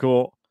end of the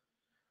court.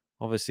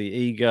 Obviously,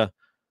 Iga,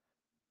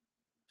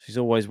 she's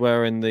always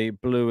wearing the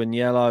blue and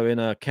yellow in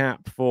her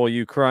cap for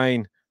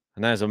Ukraine.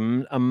 And there's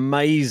an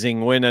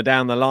amazing winner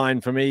down the line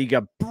from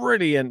Iga.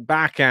 Brilliant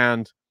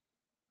backhand.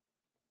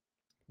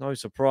 No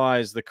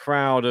surprise, the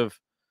crowd have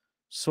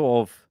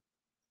sort of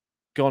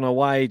gone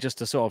away just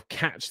to sort of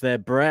catch their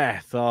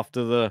breath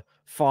after the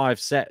 5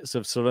 sets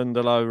of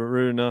Cerundolo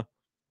Rune.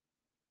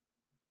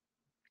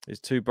 It's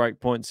 2 break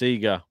points,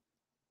 Iga.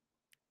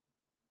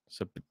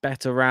 It's a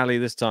better rally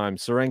this time.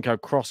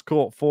 TSURENKO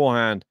cross-court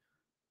forehand.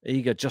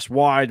 Iga just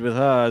wide with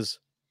hers.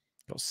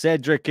 Got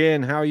Cedric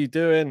in. How are you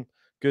doing?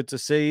 Good to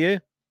see you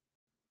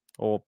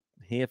or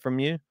hear from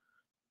you.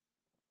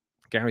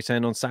 Gary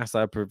saying on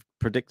Saturday, I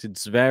predicted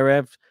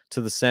Zverev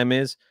to the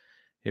semis.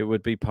 It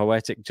would be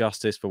poetic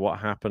justice for what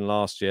happened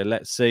last year.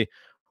 Let's see.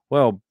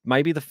 Well,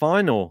 maybe the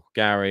final,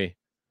 Gary.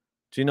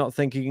 Do you not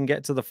think he can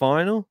get to the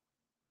final?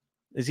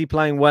 Is he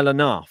playing well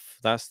enough?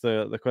 That's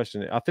the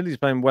question. I feel he's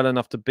playing well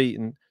enough to beat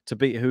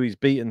who he's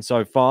beaten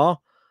so far,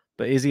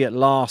 but is he at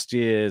last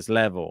year's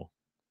level?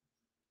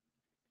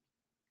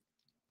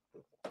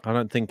 I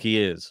don't think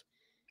he is,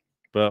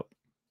 but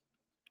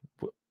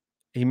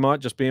he might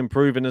just be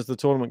improving as the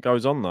tournament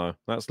goes on, though.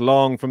 That's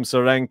long from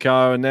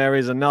TSURENKO, and there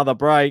is another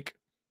break.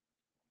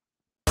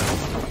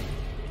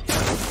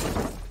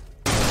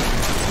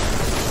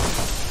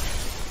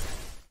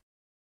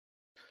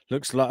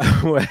 Looks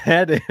like we're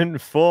heading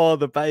for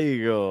the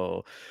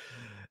bagel.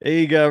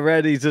 Iga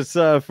ready to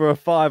serve for a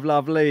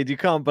 5-love lead. You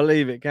can't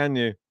believe it, can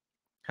you?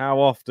 How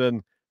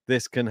often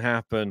this can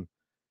happen.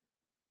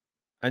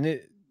 And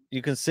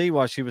you can see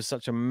why she was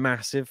such a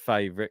massive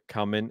favourite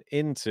coming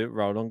into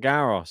Roland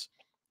Garros.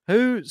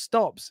 Who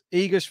stops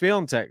Iga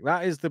SWIATEK?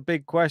 That is the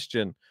big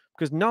question.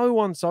 Because no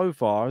one so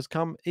far has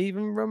come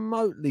even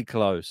remotely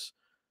close.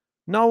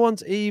 No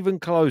one's even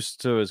close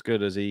to as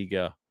good as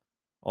Iga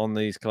on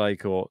these clay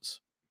courts.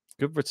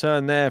 Good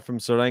return there from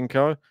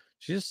TSURENKO.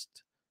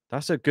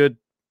 That's a good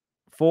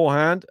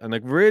forehand and a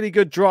really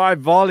good drive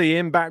volley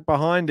in back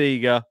behind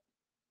Iga.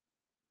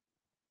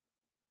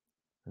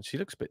 And she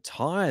looks a bit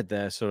tired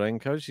there,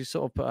 TSURENKO. She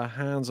sort of put her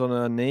hands on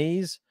her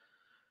knees.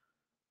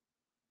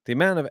 The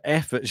amount of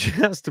effort she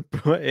has to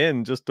put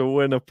in just to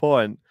win a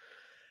point.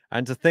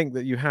 And to think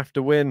that you have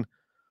to win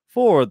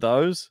 4 of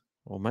those,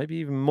 or maybe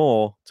even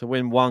more, to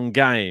win 1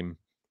 game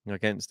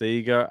against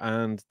Iga.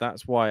 And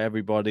that's why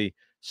everybody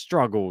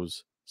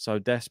struggles so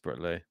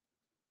desperately.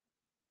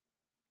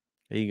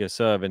 Iga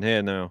serving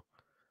here now.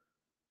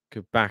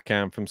 Good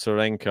backhand from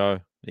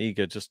TSURENKO.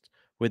 Iga just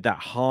with that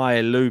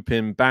high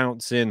looping,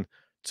 bouncing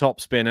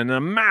topspin and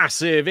a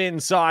massive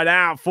inside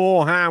out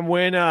forehand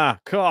winner.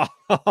 Pick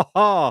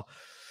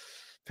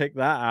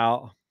that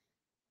out.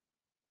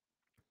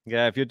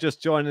 Yeah, if you're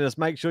just joining us,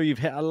 make sure you've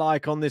hit a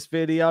like on this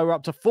video. We're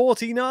up to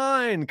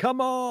 49.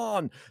 Come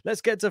on.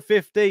 Let's get to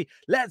 50.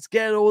 Let's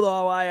get all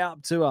the way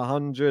up to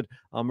 100.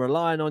 I'm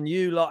relying on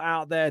you lot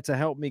out there to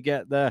help me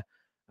get there.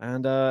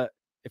 And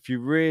if you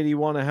really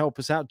want to help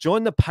us out,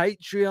 join the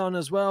Patreon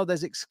as well.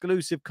 There's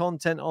exclusive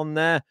content on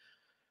there.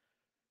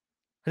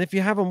 And if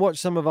you haven't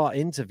watched some of our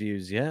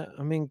interviews yet,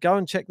 I mean, go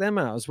and check them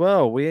out as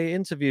well. We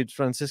interviewed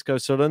Francisco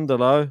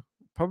Cerundolo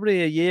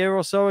probably a year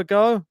or so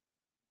ago.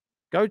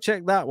 Go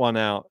check that one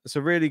out. It's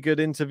a really good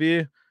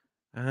interview.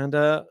 And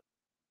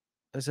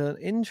there's an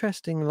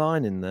interesting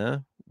line in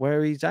there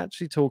where he's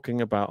actually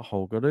talking about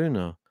Holger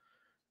Rune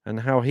and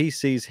how he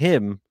sees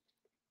him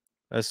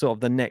as sort of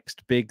the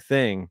next big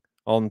thing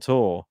on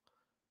tour.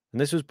 And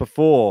this was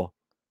before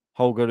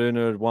Holger Rune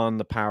had won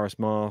the Paris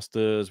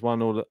Masters,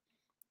 won all the...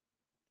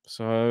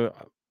 So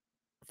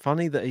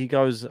funny that he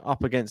goes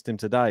up against him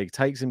today,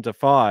 takes him to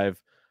 5,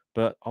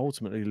 but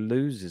ultimately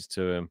loses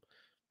to him.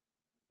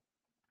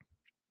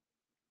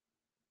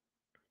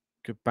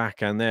 Good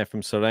backhand there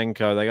from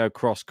TSURENKO. They go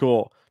cross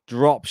court.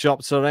 Drop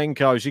shot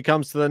TSURENKO. She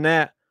comes to the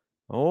net.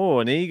 Oh,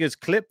 and Iga's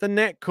clipped the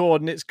net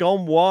cord and it's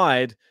gone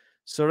wide.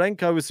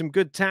 TSURENKO with some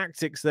good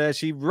tactics there.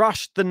 She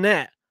rushed the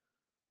net.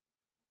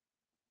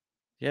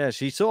 Yeah,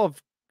 she sort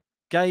of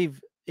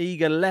gave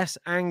Iga less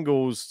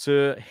angles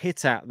to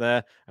hit at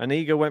there. And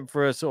Iga went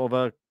for a sort of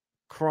a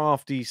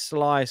crafty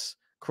slice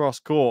cross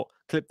court.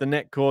 Clipped the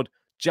net cord.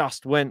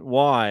 Just went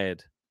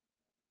wide.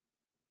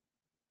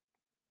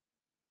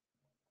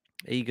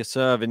 Iga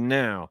serving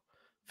now.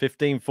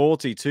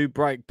 15-40, 2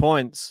 break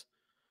points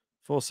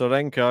for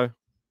TSURENKO.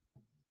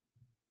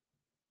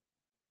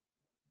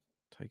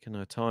 Taking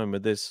her time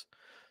with this.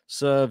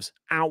 Serves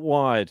out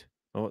wide.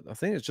 Oh, I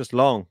think it's just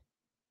long.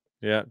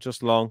 Yeah,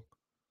 just long.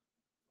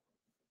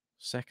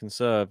 Second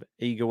serve.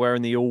 Iga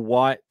wearing the all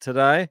white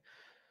today.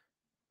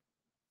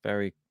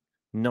 Very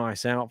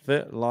nice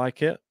outfit.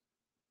 Like it.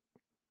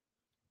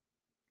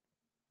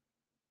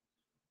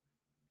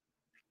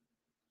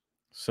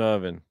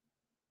 Serving.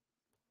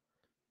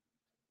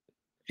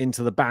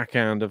 Into the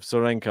backhand of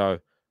TSURENKO.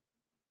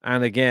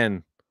 And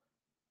again,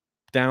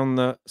 down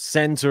the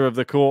center of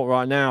the court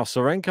right now.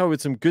 TSURENKO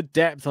with some good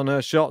depth on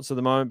her shots at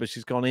the moment, but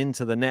she's gone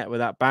into the net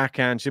with that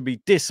backhand. She'll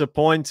be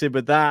disappointed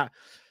with that.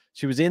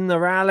 She was in the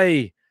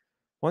rally.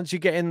 Once you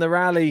get in the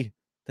rally,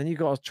 then you've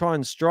got to try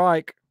and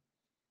strike.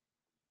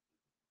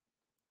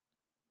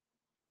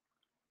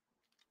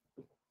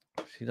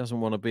 She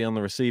doesn't want to be on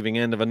the receiving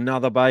end of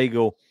another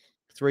bagel.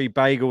 3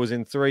 bagels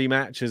in 3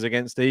 matches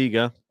against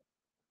Iga.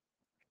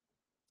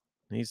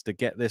 Needs to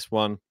get this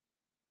one.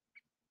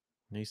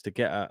 Needs to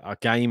get a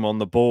game on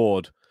the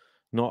board.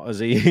 Not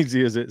as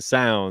easy as it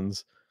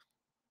sounds.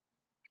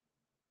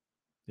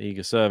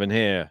 Iga serving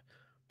here.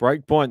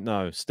 Break point,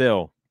 though,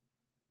 still.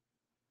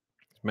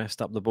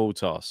 Messed up the ball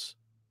toss.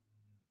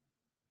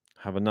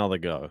 Have another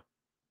go.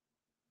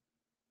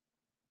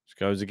 She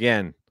goes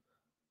again.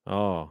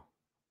 Oh.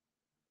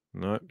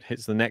 No,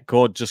 hits the net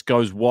cord. Just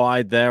goes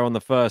wide there on the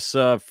first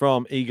serve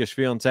from Iga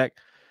SWIATEK.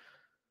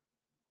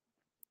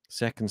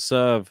 Second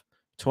serve,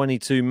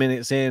 22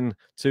 minutes in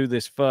to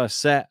this first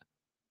set.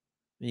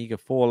 Iga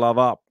 4-love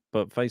up,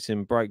 but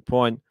facing break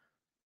point.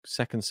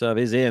 Second serve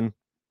is in.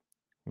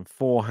 And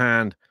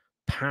forehand,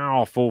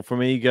 powerful from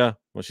Iga.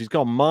 Well, she's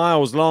gone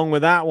miles long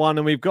with that one,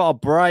 and we've got a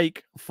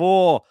break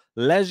for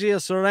Lesia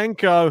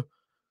TSURENKO.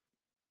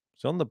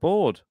 She's on the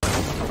board.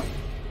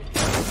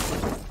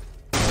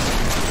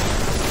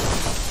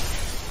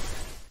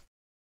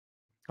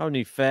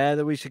 Only fair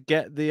that we should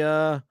get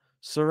the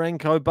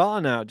TSURENKO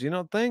button out, do you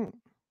not think?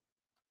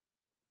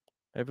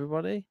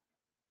 Everybody?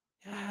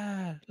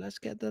 Yeah, let's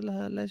get the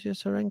Lesia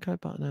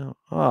TSURENKO button out.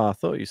 Oh, I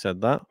thought you said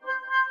that.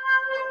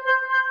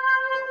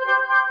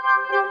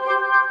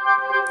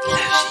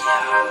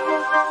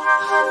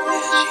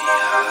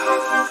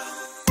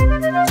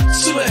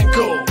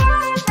 TSURENKO,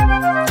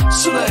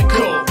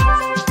 TSURENKO,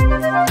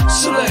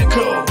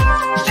 TSURENKO,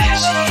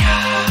 Lesia.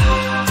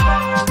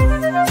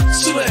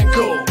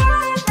 TSURENKO,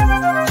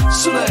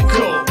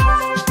 TSURENKO,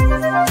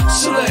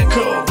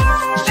 TSURENKO,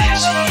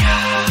 Lesia.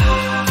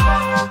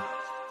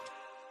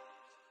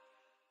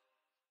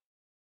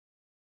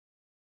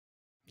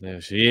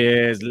 There she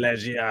is,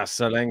 Lesia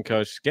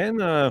TSURENKO. She's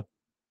getting I'm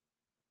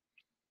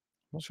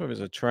not sure if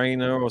it's a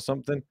trainer or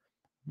something.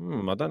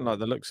 I don't like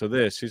the looks of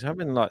this. She's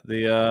having like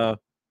the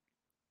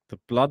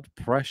blood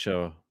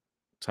pressure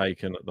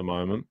taken at the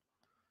moment.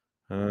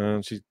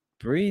 And she's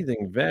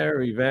breathing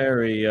very,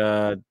 very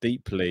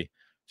deeply.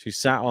 She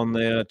sat on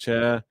the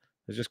chair.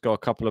 There's just got a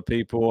couple of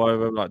people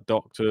over, like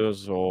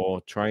doctors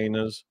or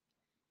trainers,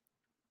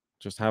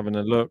 just having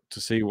a look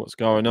to see what's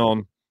going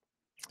on.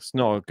 It's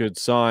not a good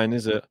sign,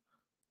 is it?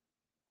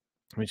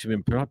 I mean, she's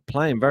been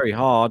playing very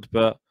hard,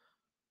 but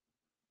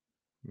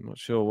I'm not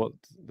sure what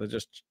they're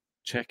just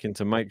checking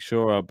to make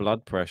sure her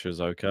blood pressure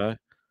is okay.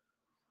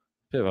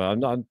 I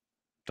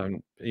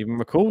don't even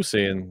recall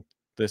seeing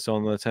this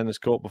on the tennis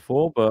court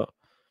before, but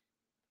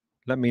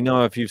let me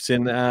know if you've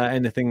seen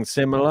anything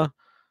similar,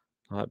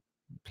 like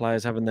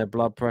players having their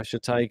blood pressure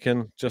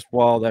taken just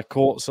while they're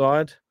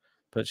courtside.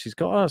 But she's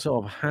got a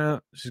sort of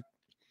hand.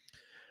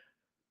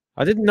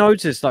 I didn't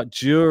notice like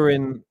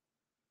during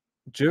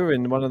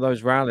one of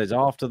those rallies,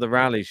 after the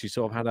rally, she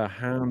sort of had her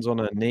hands on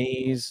her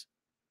knees,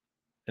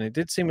 and it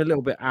did seem a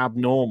little bit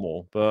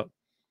abnormal. But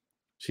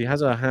she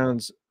has her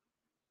hands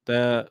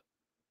there.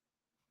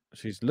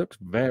 She looks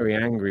very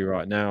angry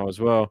right now as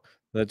well.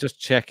 They're just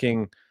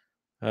checking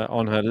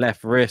on her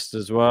left wrist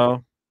as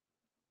well.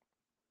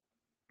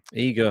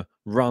 Iga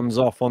runs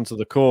off onto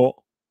the court,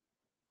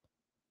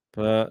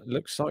 but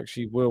looks like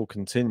she will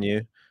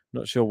continue.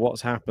 Not sure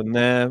what's happened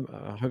there.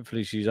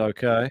 Hopefully she's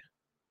okay.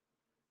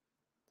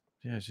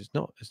 Yeah, it's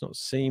not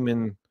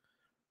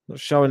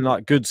showing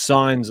like good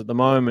signs at the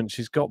moment.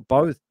 She's got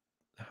both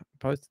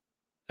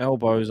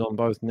elbows on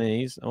both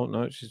knees. Oh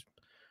no,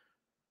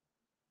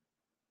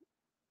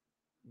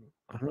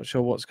 I'm not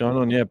sure what's going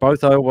on. Yeah,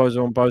 both elbows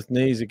are on both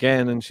knees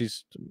again, and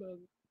she's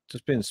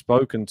just been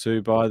spoken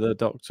to by the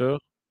doctor.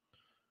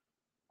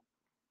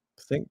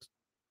 I think.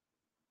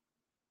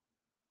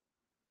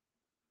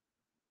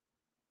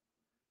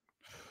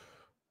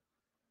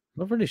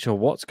 Not really sure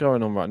what's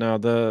going on right now.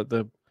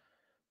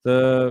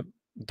 The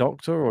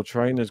doctor or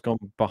trainer's gone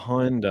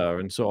behind her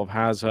and sort of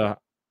has her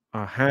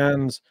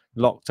hands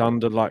locked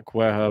under like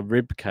where her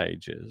rib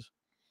cage is,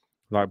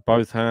 like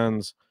both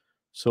hands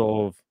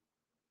sort of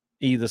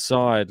either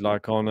side,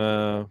 like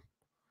on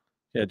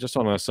just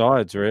on her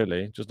sides,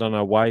 really, just on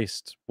her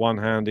waist, one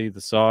hand either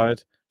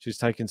side. She's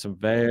taking some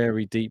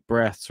very deep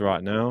breaths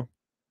right now.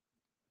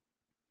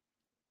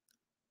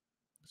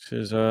 Which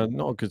is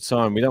not a good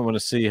sign. We don't want to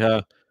see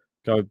her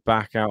go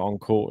back out on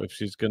court if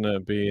she's going to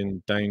be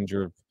in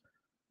danger of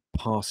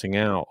passing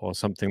out or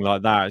something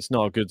like that. It's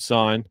not a good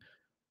sign.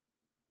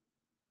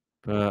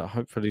 But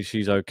hopefully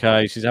she's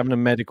okay. She's having a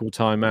medical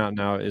timeout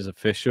now. It is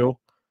official.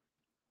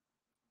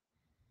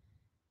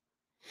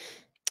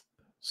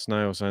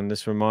 Snail saying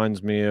this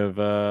reminds me of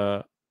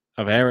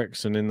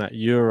Ericsson in that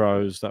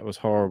Euros. That was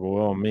horrible.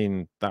 Oh, I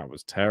mean, that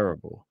was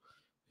terrible.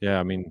 Yeah,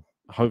 I mean,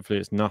 hopefully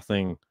it's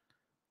nothing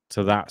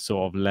to that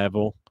sort of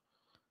level.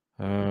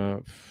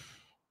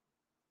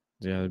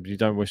 Yeah, you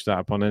don't wish that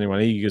upon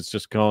anyone. Iga's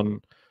just gone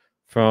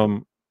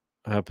from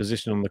her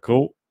position on the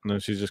court, and then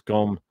she's just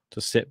gone to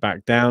sit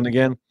back down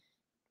again.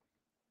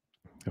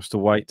 Just to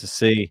wait to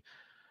see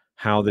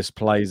how this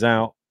plays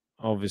out.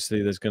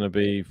 Obviously, there's going to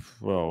be,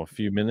 well, a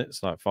few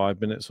minutes, like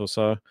 5 minutes or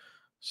so.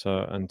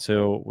 So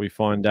until we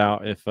find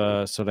out if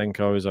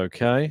TSURENKO is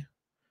okay.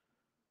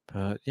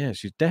 But yeah,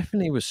 she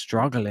definitely was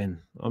struggling.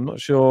 I'm not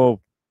sure.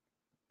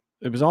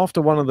 It was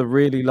after one of the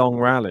really long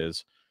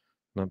rallies.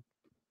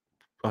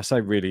 I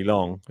say really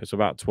long. It's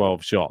about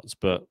 12 shots,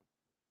 but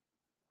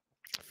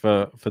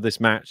for this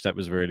match, that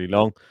was really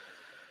long.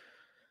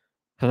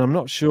 And I'm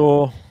not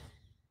sure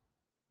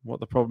what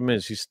the problem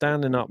is. She's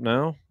standing up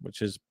now,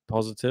 which is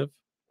positive.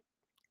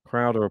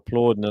 Crowd are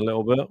applauding a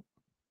little bit,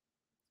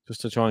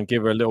 just to try and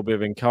give her a little bit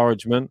of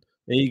encouragement.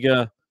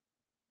 Iga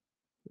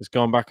has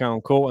gone back out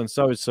on court, and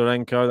so is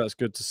TSURENKO. That's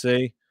good to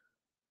see.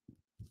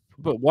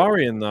 But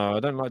worrying though, I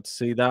don't like to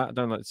see that. I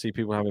don't like to see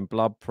people having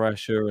blood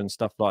pressure and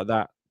stuff like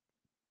that.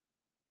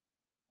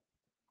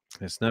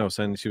 It's now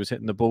saying she was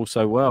hitting the ball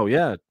so well.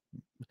 Yeah,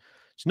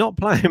 she's not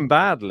playing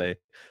badly.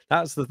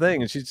 That's the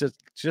thing, and she's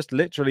just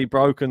literally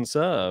broken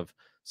serve.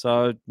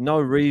 So no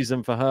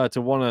reason for her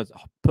to want to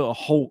put a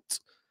halt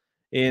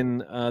in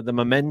the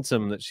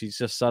momentum that she's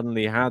just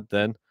suddenly had.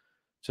 Then,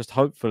 just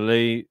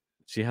hopefully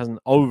she hasn't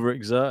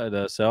overexerted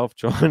herself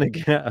trying to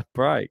get a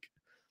break.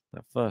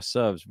 That first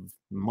serve's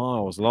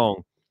miles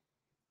long.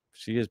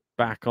 She is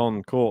back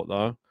on court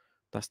though.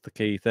 That's the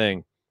key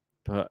thing.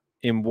 But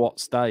in what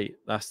state?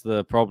 That's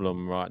the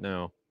problem right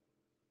now.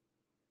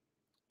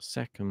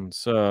 Second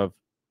serve.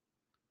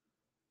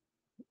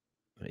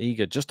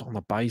 Iga just on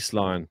the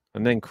baseline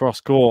and then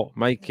cross court,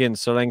 making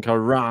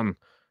TSURENKO run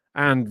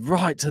and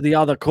right to the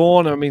other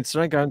corner. I mean,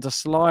 TSURENKO had to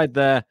slide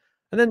there.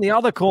 And then the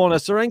other corner,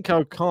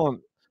 TSURENKO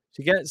can't.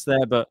 She gets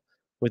there, but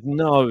with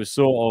no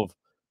sort of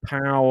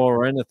power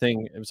or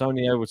anything. It was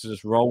only able to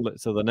just roll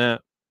it to the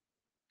net.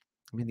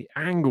 I mean, the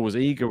angles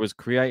Iga was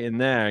creating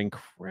there,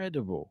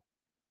 incredible.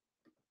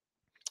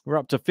 We're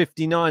up to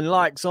 59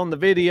 likes on the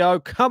video.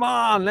 Come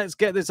on, let's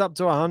get this up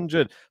to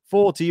 100.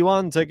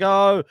 41 to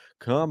go.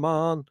 Come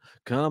on,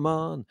 come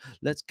on.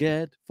 Let's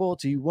get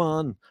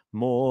 41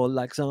 more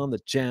likes on the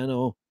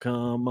channel.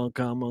 Come on,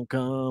 come on,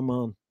 come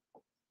on.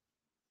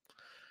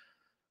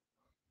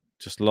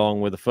 Just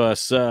long with the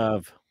first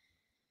serve.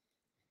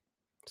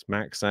 It's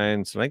Max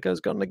saying TSURENKO's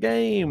got in the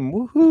game.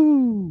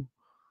 Woohoo!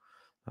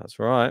 That's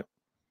right.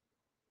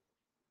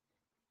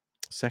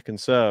 Second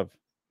serve.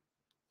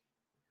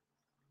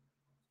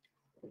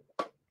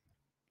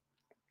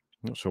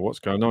 Not sure what's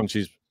going on.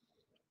 She's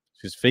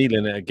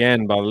feeling it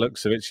again by the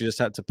looks of it. She just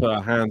had to put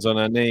her hands on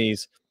her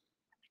knees.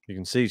 You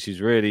can see it's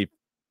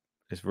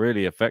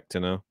really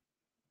affecting her.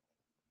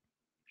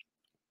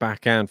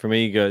 Backhand from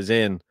Iga is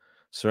in.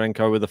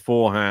 TSURENKO with a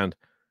forehand.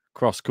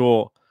 Cross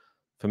court.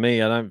 For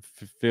me, I don't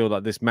feel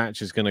like this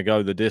match is going to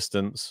go the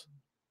distance.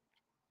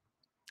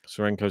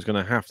 TSURENKO's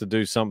going to have to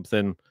do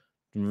something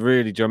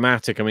really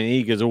dramatic. I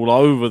mean, Iga's all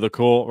over the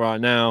court right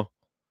now.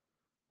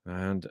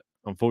 And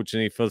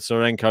unfortunately for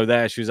TSURENKO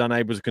there, she was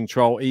unable to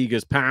control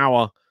Iga's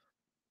power.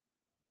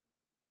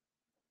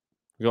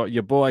 You got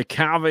your boy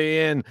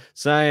Cavi in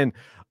saying,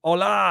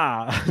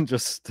 hola,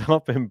 just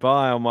stopping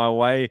by on my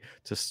way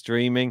to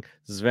streaming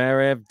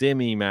Zverev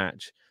Dimi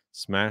match.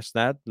 Smash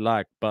that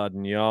like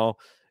button, y'all.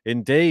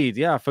 Indeed.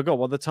 Yeah, I forgot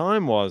what the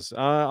time was.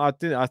 I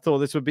thought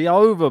this would be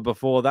over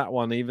before that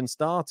one even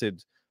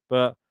started.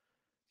 But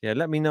yeah,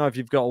 let me know if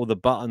you've got all the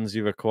buttons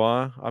you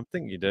require. I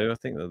think you do. I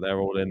think that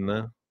they're all in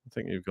there. I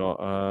think you've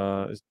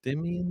got is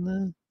Dimi in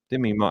there?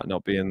 Dimi might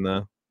not be in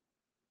there.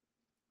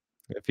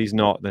 If he's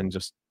not, then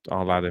just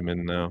I'll add him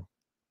in now.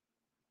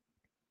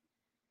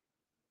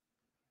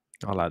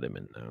 I'll add him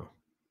in now.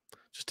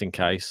 Just in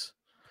case.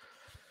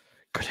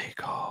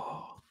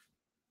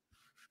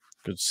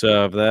 Good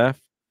serve there.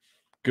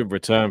 Good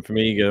return from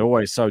Iga.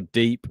 Always so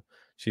deep.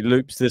 She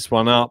loops this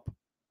one up,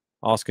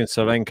 asking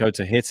TSURENKO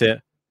to hit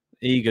it.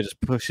 Iga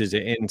just pushes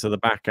it into the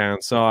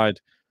backhand side.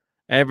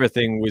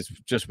 Everything was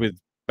just with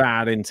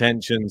bad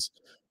intentions.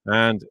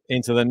 And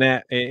into the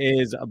net, it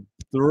is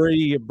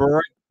 3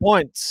 break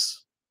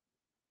points.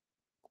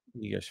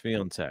 Iga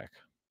SWIATEK.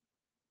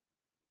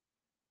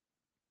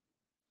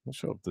 Not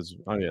sure if there's...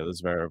 Oh, yeah,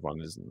 there's Zverev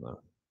one, isn't there?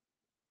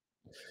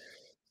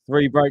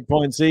 3 break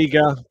points,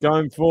 Iga.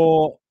 Going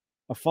for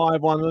a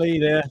 5-1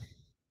 lead here.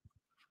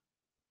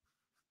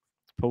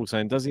 Paul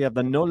saying, does he have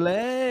the Nole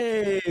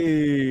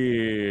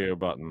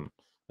button?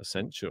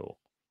 Essential.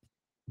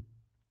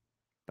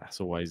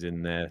 That's always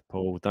in there,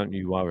 Paul. Don't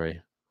you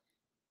worry.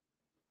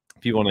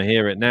 If you want to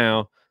hear it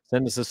now,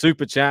 send us a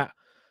super chat.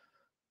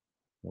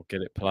 We'll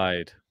get it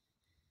played.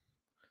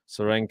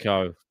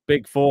 TSURENKO,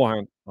 big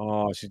forehand.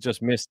 Oh, she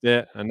just missed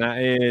it. And that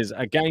is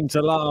a game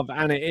to love.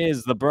 And it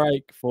is the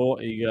break for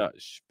Iga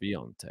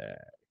SWIATEK.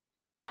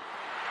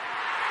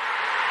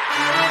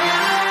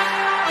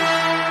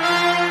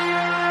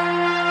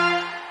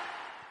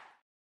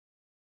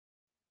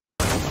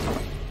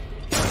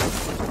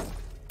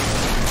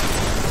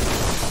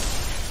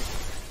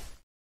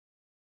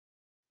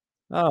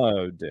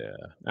 Oh dear.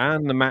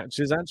 And the match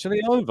is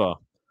actually over.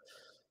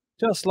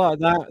 Just like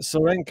that,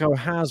 TSURENKO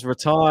has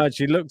retired.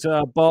 She looked at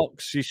her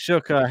box. She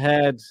shook her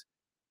head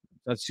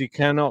that she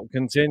cannot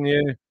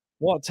continue.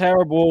 What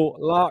terrible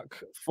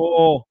luck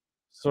for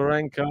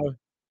TSURENKO,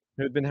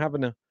 who had been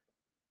having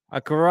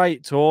a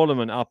great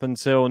tournament up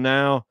until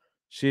now.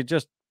 She had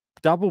just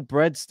double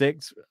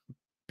breadsticks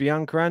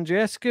Bianca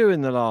Andreescu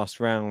in the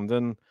last round.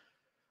 And,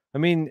 I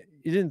mean,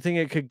 you didn't think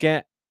it could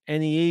get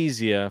any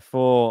easier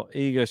for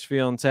Iga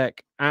SWIATEK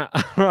at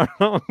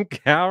Roland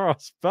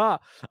Garros,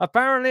 but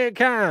apparently it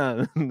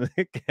can.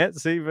 It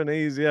gets even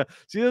easier.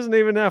 She doesn't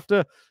even have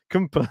to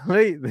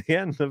complete the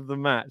end of the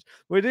match.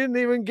 We didn't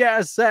even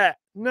get a set.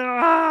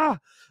 No,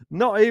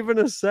 not even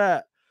a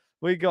set.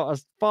 We got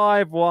a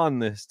 5-1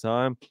 this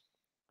time.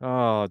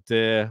 Oh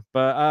dear.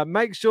 But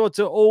make sure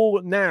to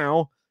all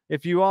now,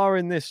 if you are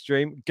in this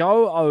stream,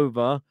 go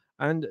over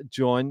and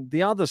join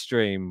the other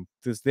stream.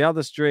 The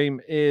other stream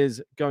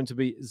is going to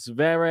be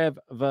Zverev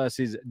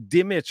versus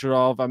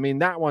Dimitrov. I mean,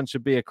 that one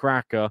should be a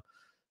cracker.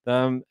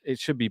 It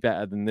should be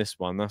better than this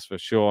one, that's for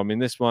sure. I mean,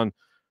 this one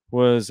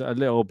was a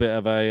little bit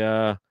of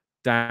a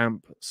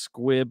damp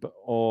squib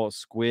or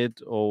squid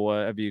or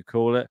whatever you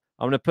call it.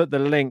 I'm going to put the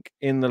link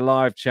in the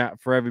live chat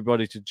for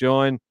everybody to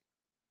join.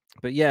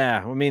 But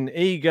yeah, I mean,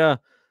 Iga,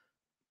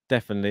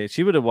 definitely.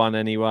 She would have won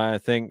anyway, I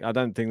think. I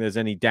don't think there's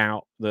any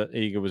doubt that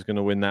Iga was going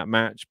to win that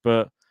match.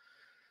 But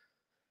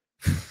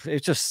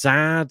it's just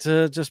sad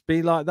to just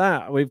be like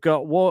that. We've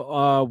got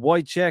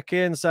Wojciech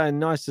in saying,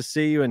 nice to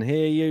see you and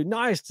hear you.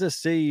 Nice to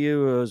see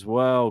you as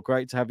well.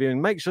 Great to have you.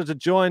 And make sure to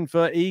join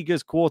for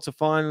Iga's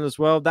quarterfinal as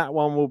well. That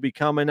one will be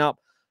coming up.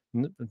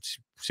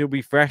 She'll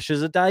be fresh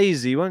as a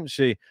daisy, won't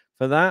she,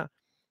 for that?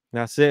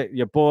 That's it.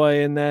 Your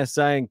boy in there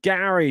saying,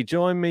 Gary,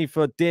 join me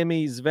for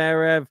Dimi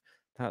Zverev.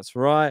 That's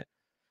right.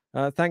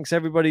 Thanks,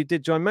 everybody who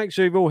did join. Make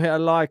sure you've all hit a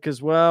like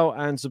as well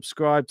and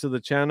subscribe to the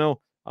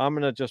channel. I'm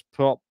going to just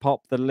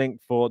pop the link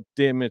for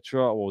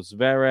Dimitrov or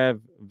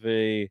Zverev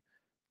v.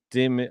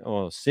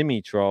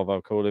 Dimitrov,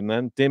 I'll call him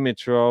then.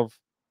 Dimitrov.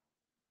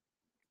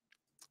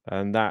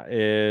 And that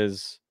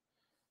is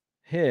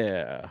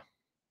here.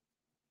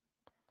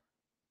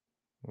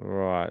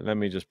 Right, let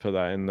me just put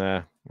that in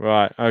there.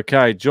 Right,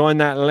 okay. Join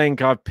that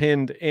link I've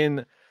pinned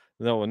in.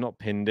 No, not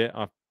pinned it.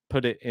 I've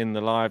put it in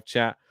the live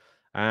chat.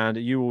 And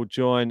you will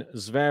join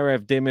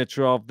Zverev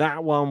Dimitrov.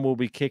 That one will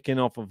be kicking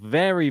off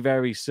very,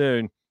 very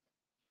soon.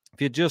 If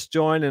you're just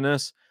joining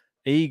us,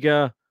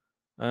 Iga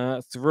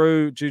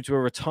through due to a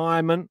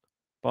retirement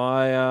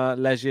by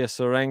Lesia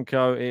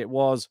TSURENKO. It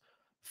was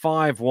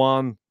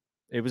 5-1.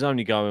 It was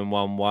only going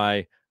one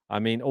way. I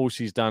mean, all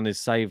she's done is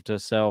saved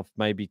herself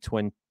maybe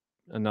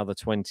another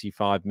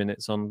 25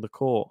 minutes on the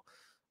court.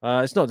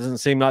 Doesn't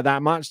seem like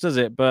that much, does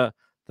it? But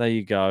there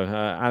you go.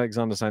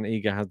 Alexander saying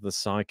Iga has the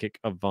psychic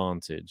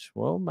advantage.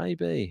 Well,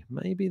 maybe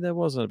there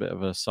was a bit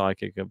of a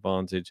psychic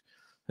advantage.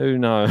 Who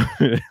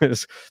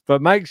knows?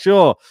 But make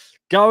sure,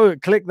 go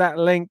click that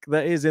link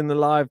that is in the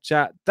live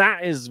chat.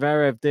 That is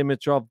Zverev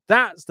Dimitrov.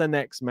 That's the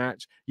next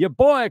match. Your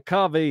boy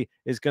Covey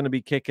is going to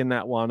be kicking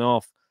that one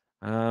off.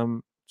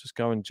 Just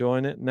go and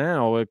join it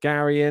now.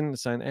 Gary in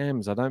saying,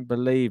 Ems, I don't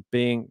believe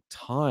being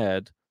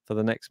tired for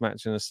the next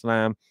match in a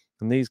slam.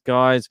 And these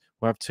guys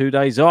will have 2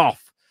 days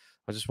off.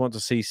 I just want to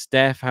see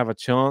Steph have a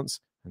chance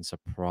and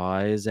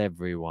surprise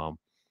everyone.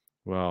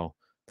 Well,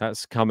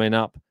 that's coming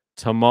up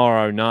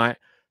tomorrow night.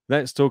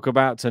 Let's talk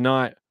about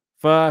tonight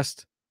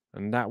first,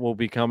 and that will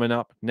be coming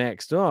up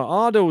next. Oh,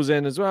 Ardle's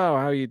in as well.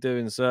 How are you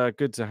doing, sir?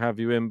 Good to have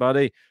you in,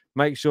 buddy.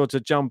 Make sure to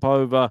jump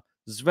over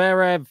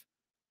Zverev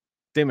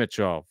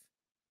Dimitrov.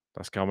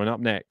 That's coming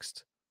up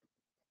next.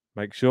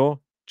 Make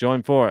sure,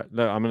 join for it.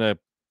 Look, I'm going to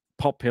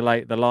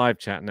populate the live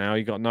chat now.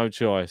 You got no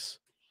choice.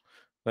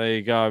 There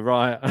you go.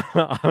 Right.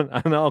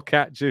 And I'll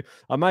catch you.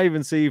 I may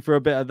even see you for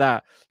a bit of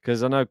that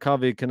because I know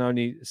Covey can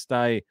only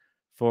stay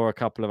for a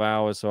couple of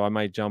hours, so I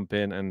may jump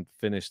in and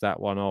finish that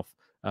one off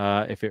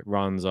if it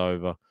runs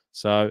over.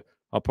 So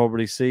I'll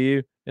probably see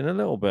you in a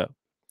little bit.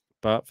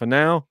 But for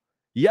now,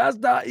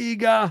 Yazda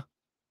Iga.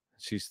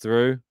 She's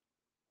through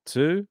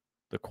to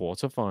the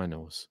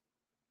quarterfinals.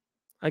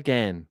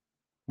 Again,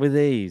 with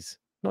ease.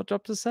 Not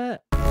dropped a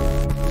set.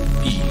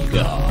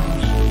 Iga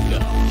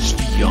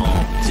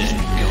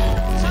SWIATEK.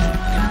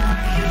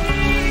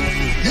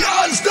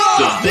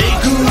 The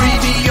bakery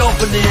be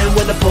opening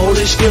when the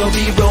Polish girl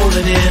be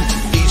rolling in.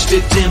 Each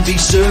victim be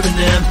serving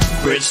them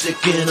breadstick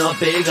in a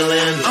bagel.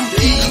 And I'm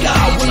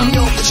Iga, when I'm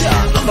your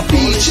child, I'm a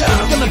feature,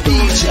 gonna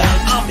beat ya.